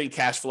improving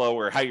cash flow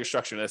or how you're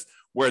structuring this,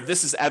 where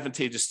this is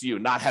advantageous to you,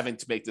 not having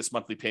to make this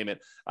monthly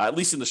payment, at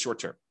least in the short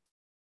term.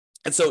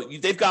 And so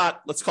they've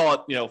got, let's call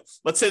it,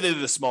 let's say they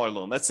did a smaller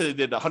loan. Let's say they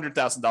did a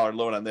 $100,000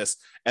 loan on this,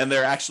 and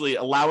they're actually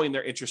allowing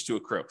their interest to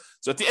accrue.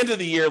 So at the end of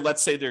the year,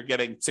 let's say they're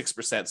getting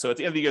 6%. So at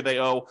the end of the year, they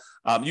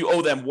you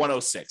owe them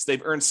 106.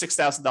 They've earned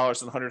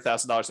 $6,000 on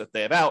 $100,000 that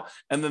they have out.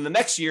 And then the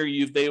next year,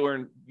 you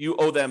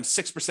owe them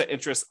 6%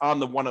 interest on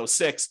the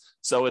 106.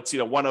 So it's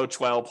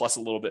 1012 plus a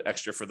little bit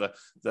extra for the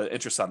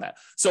interest on that.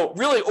 So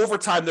really over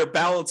time, their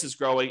balance is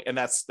growing, and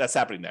that's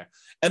happening there.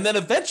 And then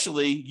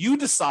eventually you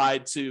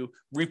decide to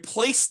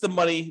replace the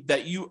money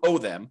that you owe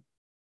them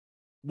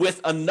with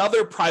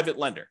another private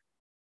lender.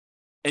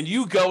 And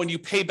you go and you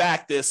pay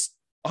back this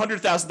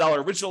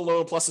 $100,000 original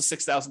loan plus the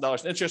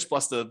 $6,000 in interest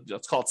plus the,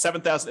 let's call it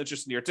 $7,000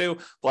 interest in year 2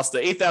 plus the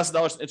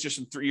 $8,000 in interest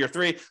in year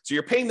 3. So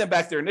you're paying them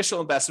back their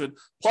initial investment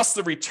plus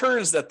the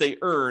returns that they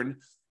earn.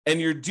 And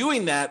you're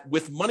doing that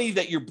with money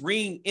that you're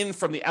bringing in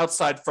from the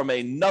outside from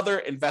another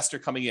investor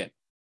coming in.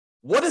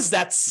 What does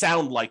that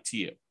sound like to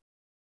you?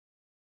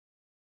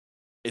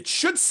 It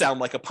should sound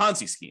like a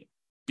Ponzi scheme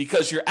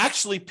because you're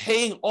actually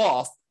paying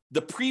off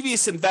the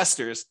previous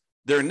investors,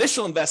 their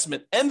initial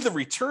investment, and the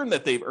return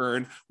that they've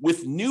earned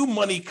with new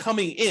money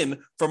coming in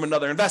from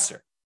another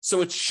investor.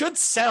 So it should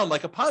sound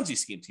like a Ponzi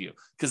scheme to you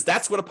because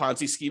that's what a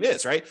Ponzi scheme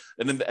is, right?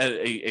 And then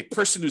a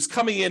person who's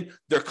coming in,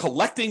 they're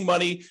collecting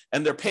money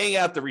and they're paying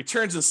out the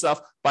returns and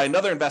stuff by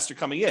another investor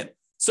coming in.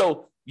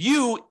 So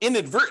you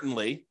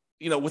inadvertently,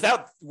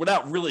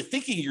 without really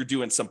thinking you're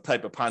doing some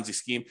type of Ponzi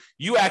scheme,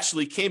 you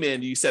actually came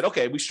in, you said,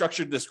 okay, we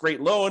structured this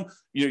great loan.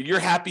 You're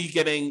happy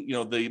getting,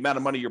 the amount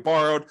of money you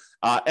borrowed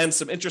and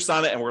some interest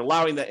on it. And we're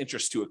allowing that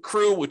interest to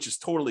accrue, which is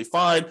totally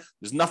fine.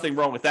 There's nothing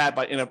wrong with that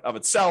in of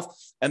itself.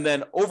 And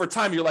then over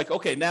time, you're like,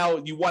 okay,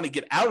 now you want to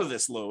get out of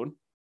this loan.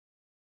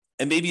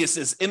 And maybe it's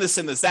as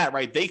innocent as that,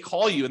 right? They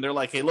call you and they're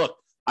like, hey, look,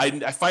 I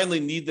finally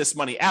need this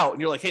money out. And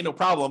you're like, hey, no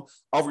problem.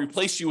 I'll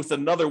replace you with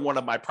another one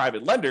of my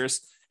private lenders.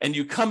 And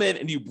you come in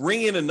and you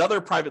bring in another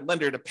private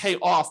lender to pay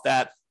off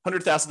that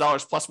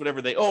 $100,000 plus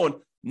whatever they own.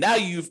 Now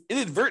you've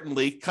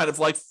inadvertently kind of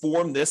like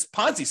formed this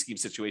Ponzi scheme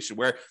situation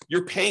where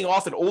you're paying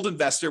off an old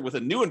investor with a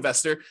new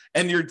investor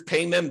and you're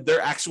paying them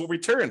their actual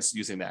returns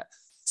using that.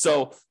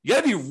 So you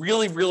got to be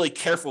really, really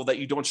careful that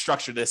you don't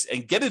structure this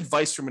and get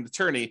advice from an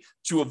attorney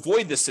to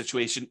avoid this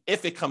situation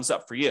if it comes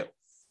up for you.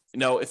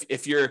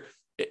 If you're,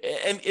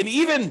 and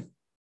even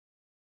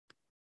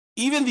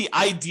even the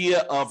idea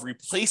of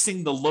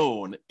replacing the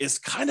loan is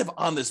kind of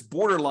on this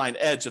borderline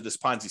edge of this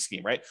Ponzi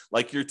scheme, right?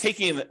 Like you're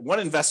taking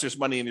one investor's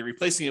money and you're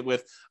replacing it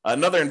with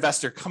another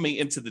investor coming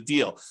into the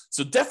deal.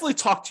 So definitely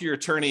talk to your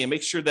attorney and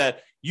make sure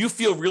that you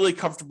feel really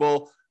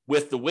comfortable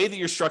with the way that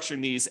you're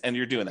structuring these and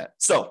you're doing that.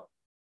 So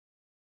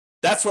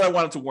that's what I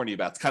wanted to warn you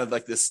about. It's kind of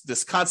like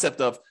this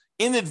concept of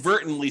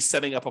inadvertently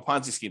setting up a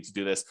Ponzi scheme to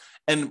do this.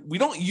 And we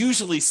don't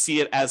usually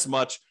see it as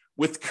much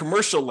with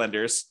commercial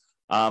lenders.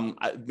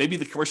 Maybe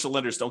the commercial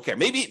lenders don't care.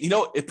 Maybe,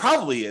 it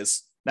probably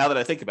is, now that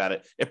I think about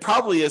it, it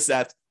probably is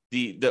that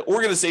the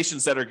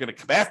organizations that are going to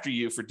come after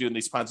you for doing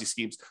these Ponzi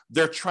schemes,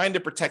 they're trying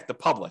to protect the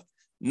public,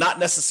 not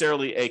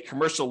necessarily a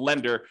commercial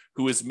lender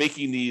who is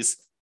making these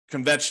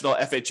conventional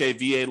FHA,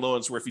 VA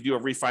loans where if you do a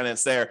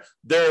refinance there,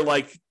 they're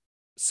like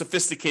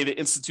sophisticated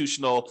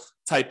institutional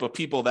type of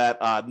people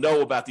that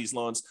know about these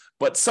loans.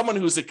 But someone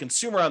who's a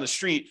consumer on the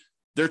street,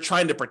 they're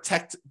trying to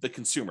protect the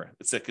consumer.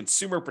 It's a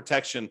consumer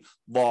protection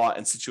law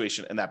and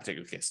situation in that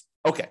particular case.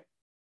 Okay.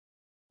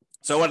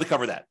 So I wanted to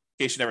cover that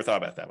in case you never thought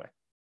about it that way.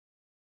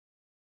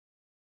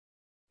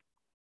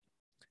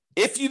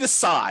 If you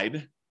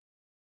decide,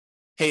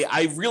 hey,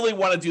 I really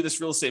want to do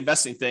this real estate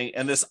investing thing,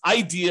 and this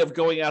idea of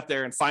going out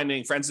there and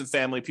finding friends and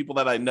family, people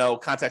that I know,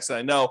 contacts that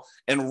I know,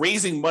 and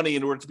raising money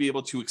in order to be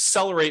able to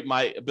accelerate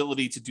my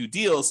ability to do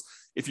deals,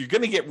 if you're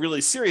going to get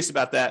really serious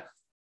about that,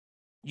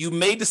 you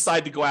may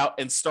decide to go out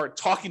and start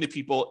talking to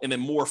people in a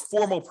more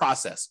formal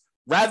process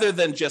rather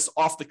than just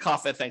off the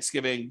cuff at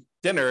Thanksgiving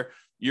dinner.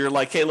 You're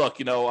like, hey,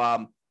 look,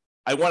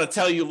 I want to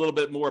tell you a little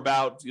bit more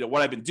about,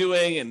 what I've been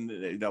doing. And,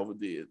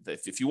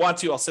 if you want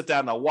to, I'll sit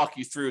down and I'll walk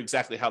you through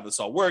exactly how this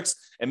all works.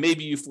 And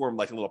maybe you form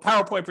like a little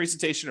PowerPoint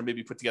presentation, or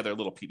maybe put together a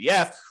little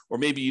PDF, or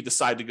maybe you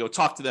decide to go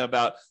talk to them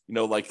about,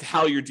 like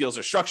how your deals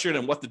are structured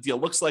and what the deal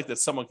looks like that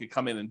someone could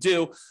come in and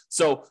do.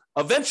 So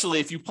eventually,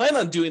 if you plan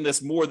on doing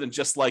this more than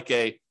just like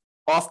a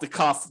off the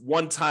cuff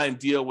one-time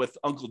deal with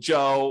Uncle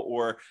Joe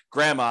or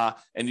grandma,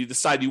 and you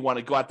decide you want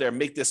to go out there and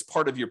make this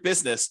part of your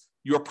business,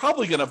 you're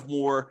probably going to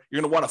you're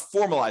going to want to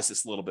formalize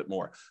this a little bit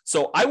more.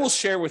 So I will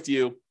share with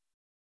you,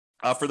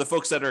 for the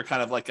folks that are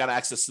kind of like got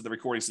access to the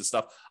recordings and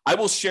stuff, I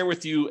will share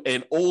with you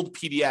an old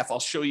PDF.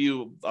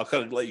 I'll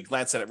kind of let you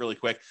glance at it really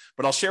quick,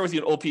 but I'll share with you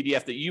an old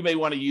PDF that you may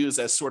want to use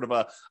as sort of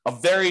a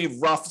very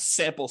rough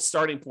sample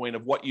starting point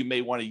of what you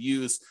may want to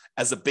use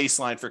as a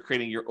baseline for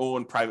creating your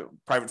own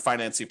private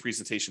financing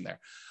presentation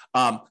there.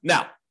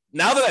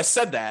 Now that I've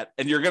said that,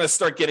 and you're going to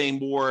start getting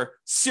more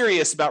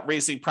serious about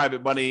raising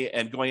private money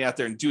and going out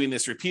there and doing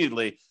this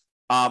repeatedly,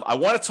 I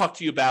want to talk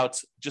to you about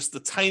just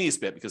the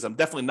tiniest bit, because I'm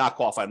definitely not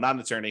qualified. I'm not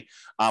an attorney,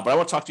 but I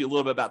want to talk to you a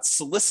little bit about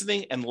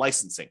soliciting and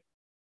licensing.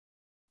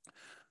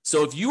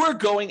 So if you are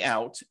going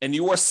out and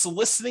you are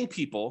soliciting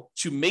people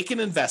to make an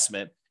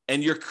investment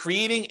and you're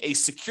creating a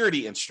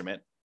security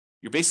instrument,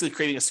 you're basically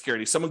creating a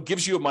security. Someone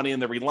gives you money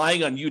and they're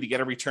relying on you to get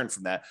a return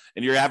from that.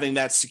 And you're having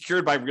that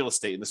secured by real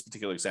estate in this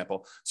particular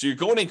example. So you're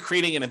going and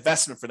creating an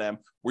investment for them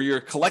where you're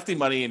collecting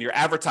money and you're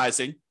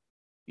advertising.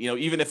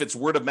 Even if it's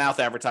word of mouth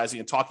advertising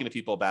and talking to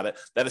people about it,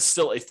 that is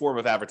still a form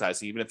of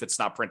advertising, even if it's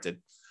not printed.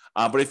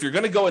 But if you're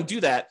going to go and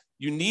do that,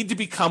 you need to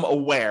become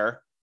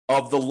aware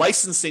of the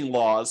licensing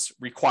laws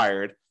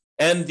required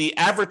and the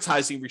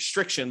advertising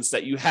restrictions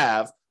that you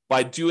have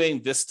by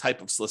doing this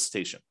type of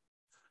solicitation.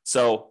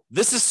 So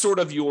this is sort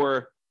of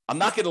I'm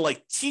not going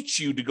to teach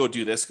you to go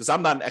do this because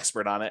I'm not an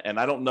expert on it and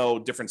I don't know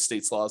different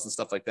states' laws and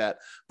stuff like that.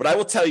 But I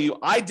will tell you,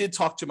 I did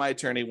talk to my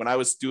attorney when I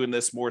was doing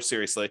this more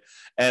seriously.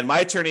 And my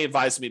attorney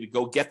advised me to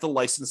go get the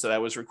license that I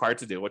was required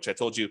to do, which I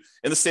told you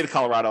in the state of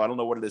Colorado. I don't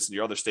know what it is in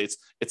your other states.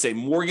 It's a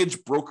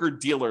mortgage broker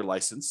dealer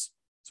license.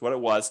 That's what it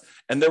was.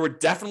 And there were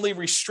definitely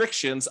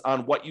restrictions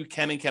on what you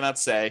can and cannot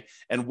say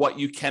and what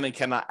you can and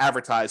cannot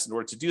advertise in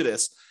order to do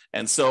this.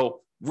 And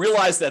so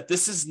realize that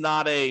this is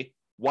not a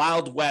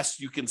Wild West.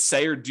 You can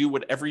say or do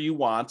whatever you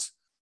want.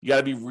 You got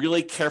to be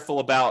really careful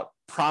about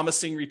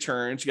promising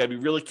returns. You got to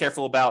be really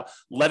careful about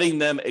letting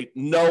them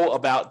know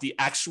about the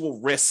actual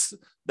risks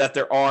that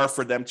there are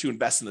for them to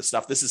invest in this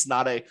stuff. This is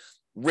not a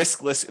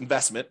riskless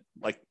investment,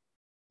 like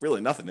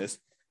really nothing is,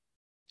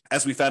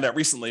 as we found out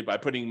recently by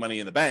putting money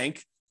in the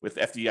bank with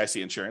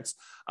FDIC insurance.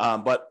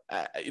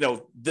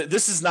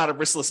 This is not a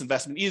riskless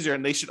investment either,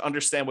 and they should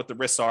understand what the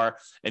risks are.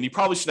 And you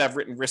probably should have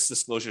written risk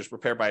disclosures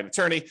prepared by an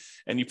attorney,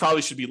 and you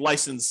probably should be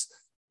licensed.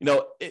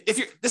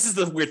 This is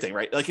the weird thing,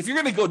 right? Like if you're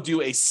going to go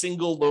do a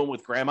single loan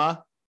with grandma,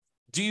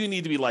 do you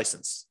need to be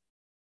licensed?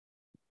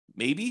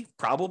 Maybe,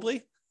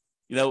 probably.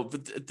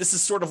 But this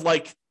is sort of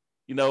like,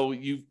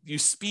 you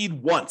speed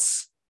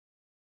once.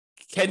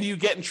 Can you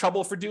get in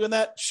trouble for doing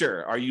that?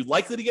 Sure. Are you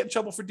likely to get in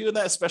trouble for doing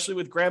that, especially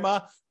with grandma?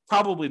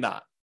 Probably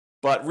not.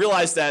 But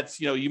realize that,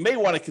 you may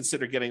want to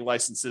consider getting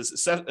license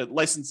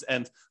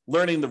and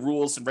learning the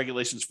rules and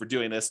regulations for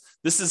doing this.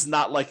 This is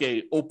not like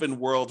a open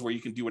world where you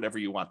can do whatever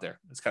you want there.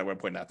 That's kind of what I'm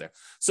pointing out there.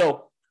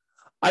 So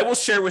I will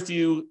share with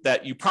you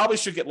that you probably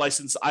should get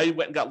licensed. I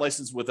went and got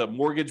licensed with a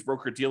mortgage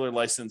broker dealer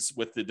license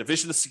with the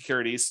Division of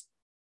Securities.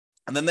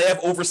 And then they have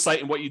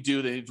oversight in what you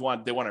do. They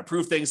want to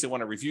improve things. They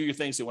want to review your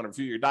things. They want to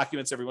review your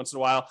documents every once in a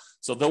while.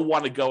 So they'll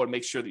want to go and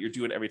make sure that you're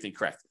doing everything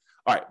correct.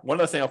 All right. One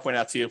other thing I'll point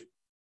out to you.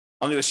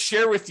 I'm going to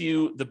share with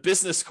you the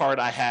business card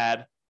I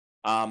had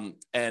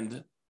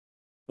and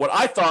what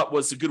I thought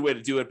was a good way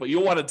to do it, but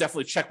you'll want to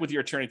definitely check with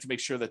your attorney to make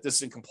sure that this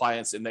is in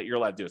compliance and that you're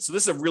allowed to do it. So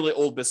this is a really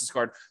old business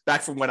card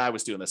back from when I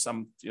was doing this.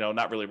 I'm,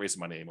 not really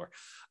raising money anymore.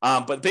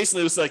 But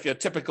basically it was like a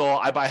typical,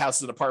 I buy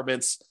houses and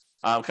apartments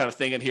kind of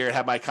thing in here. It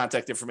had my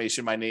contact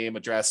information, my name,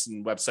 address,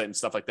 and website and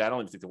stuff like that. I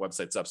don't even think the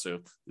website's up, so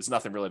there's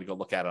nothing really to go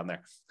look at on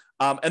there.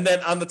 And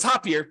then on the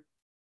top here,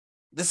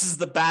 this is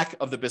the back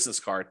of the business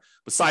card.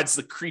 Besides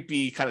the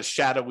creepy kind of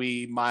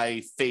shadowy,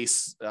 my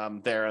face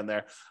there and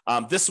there.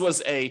 This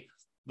was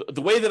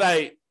the way that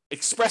I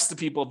expressed to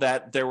people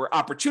that there were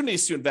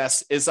opportunities to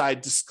invest is I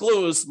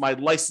disclose my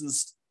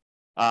licensed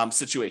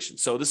situation.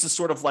 So this is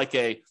sort of like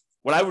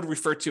what I would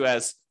refer to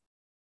as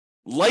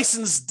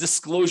licensed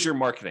disclosure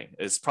marketing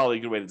is probably a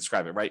good way to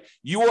describe it, right?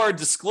 You are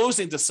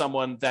disclosing to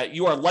someone that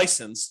you are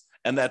licensed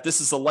and that this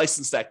is a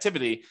licensed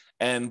activity.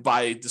 And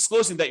by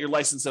disclosing that you're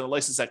licensed in a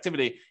licensed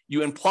activity,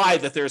 you imply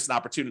that there's an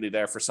opportunity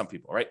there for some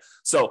people, right?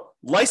 So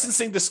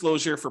licensing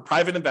disclosure for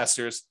private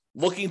investors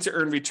looking to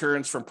earn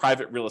returns from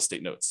private real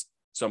estate notes.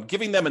 So I'm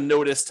giving them a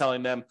notice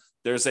telling them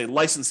there's a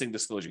licensing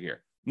disclosure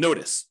here.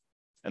 Notice.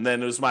 And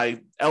then it was my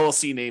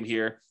LLC name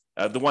here.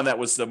 The one that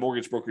was the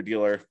mortgage broker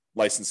dealer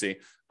licensee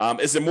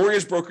is a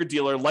mortgage broker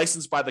dealer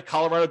licensed by the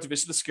Colorado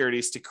Division of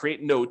Securities to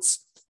create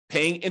notes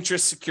paying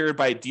interest secured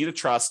by a deed of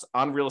trust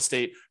on real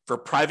estate for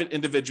private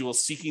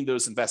individuals seeking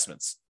those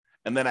investments.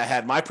 And then I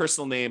had my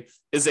personal name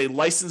is a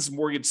licensed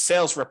mortgage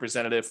sales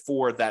representative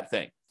for that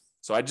thing.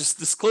 So I just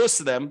disclosed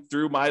to them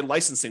through my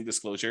licensing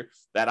disclosure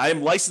that I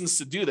am licensed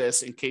to do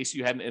this in case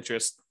you had an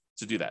interest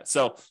to do that.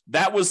 So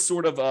that was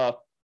sort of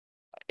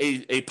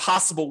a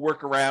possible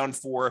workaround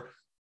for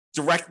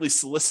directly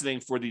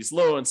soliciting for these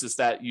loans is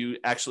that you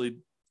actually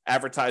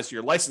advertise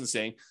your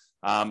licensing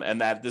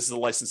and that this is a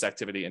licensed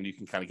activity and you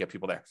can kind of get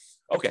people there.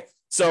 Okay,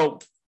 so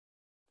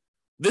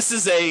this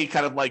is a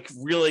kind of like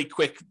really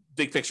quick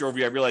big picture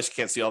overview. I realize you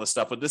can't see all this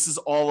stuff, but this is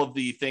all of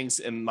the things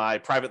in my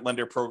private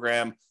lender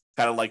program,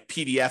 kind of like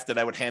PDF that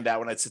I would hand out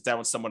when I'd sit down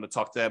with someone to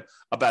talk to them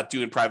about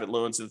doing private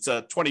loans. And it's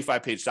a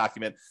 25-page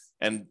document,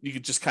 and you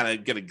could just kind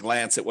of get a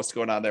glance at what's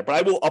going on there. But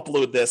I will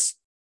upload this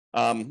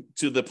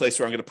to the place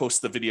where I'm going to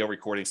post the video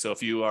recording. So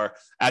if you are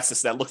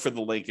accessing that, look for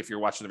the link if you're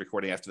watching the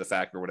recording after the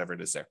fact or whatever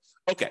it is there.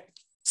 Okay,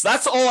 so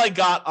that's all I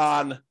got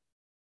on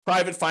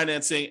private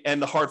financing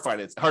and the hard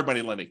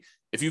money lending.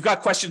 If you've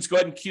got questions, go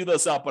ahead and queue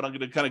those up, but I'm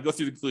going to kind of go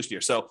through the conclusion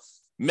here. So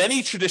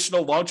many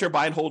traditional long-term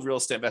buy and hold real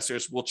estate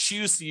investors will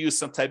choose to use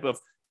some type of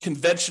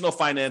conventional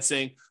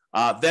financing,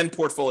 then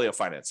portfolio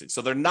financing.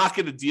 So they're not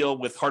going to deal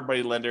with hard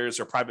money lenders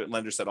or private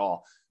lenders at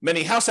all.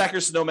 Many house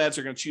hackers and nomads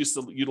are going to choose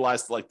to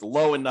utilize like the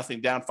low and nothing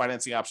down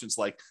financing options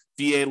like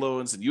VA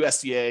loans and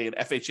USDA and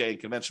FHA and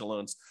conventional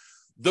loans.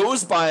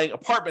 Those buying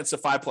apartments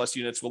of 5+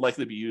 units will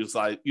likely be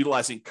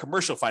utilizing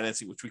commercial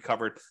financing, which we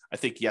covered, I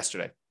think,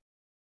 yesterday.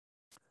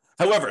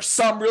 However,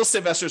 some real estate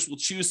investors will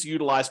choose to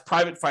utilize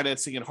private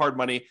financing and hard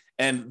money.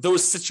 And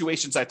those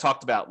situations I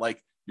talked about,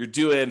 like you're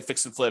doing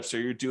fix and flips,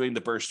 or you're doing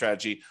the BRRRR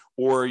strategy,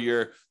 or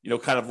you're,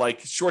 kind of like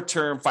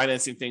short-term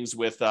financing things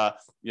with,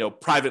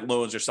 private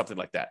loans or something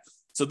like that.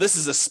 So this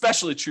is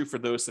especially true for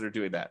those that are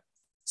doing that.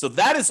 So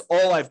that is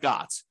all I've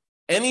got.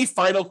 Any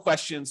final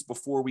questions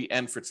before we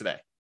end for today?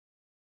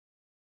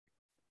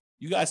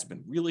 You guys have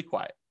been really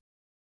quiet.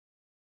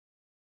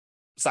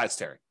 Besides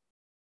Terry.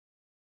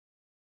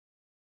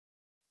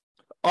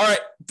 All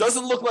right.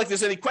 Doesn't look like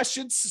there's any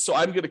questions, so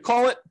I'm going to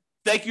call it.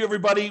 Thank you,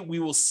 everybody. We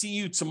will see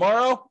you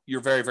tomorrow. You're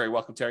very, very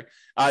welcome, Terry.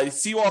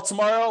 See you all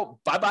tomorrow.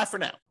 Bye-bye for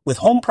now. With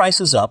home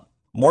prices up,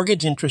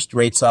 mortgage interest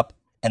rates up,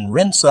 and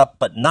rents up,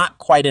 but not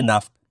quite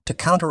enough to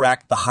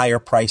counteract the higher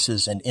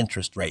prices and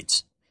interest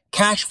rates,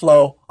 cash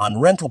flow on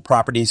rental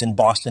properties in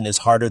Boston is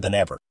harder than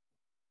ever.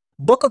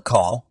 Book a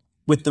call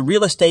with the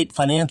Real Estate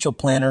Financial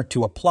Planner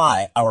to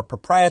apply our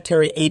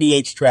proprietary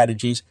 88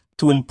 strategies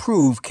to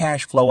improve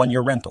cash flow on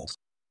your rentals.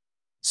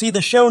 See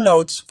the show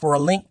notes for a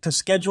link to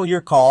schedule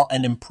your call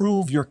and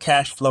improve your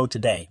cash flow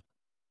today.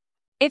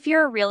 If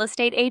you're a real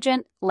estate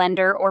agent,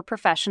 lender, or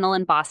professional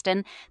in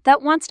Boston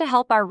that wants to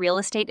help our real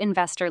estate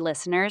investor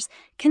listeners,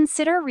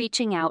 consider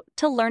reaching out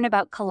to learn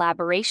about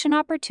collaboration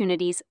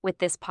opportunities with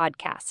this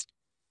podcast.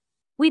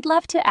 We'd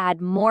love to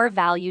add more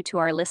value to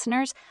our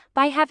listeners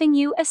by having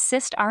you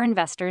assist our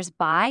investors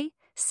buy,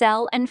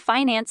 sell, and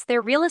finance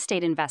their real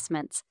estate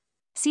investments.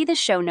 See the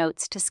show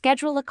notes to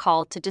schedule a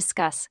call to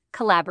discuss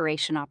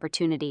collaboration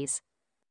opportunities.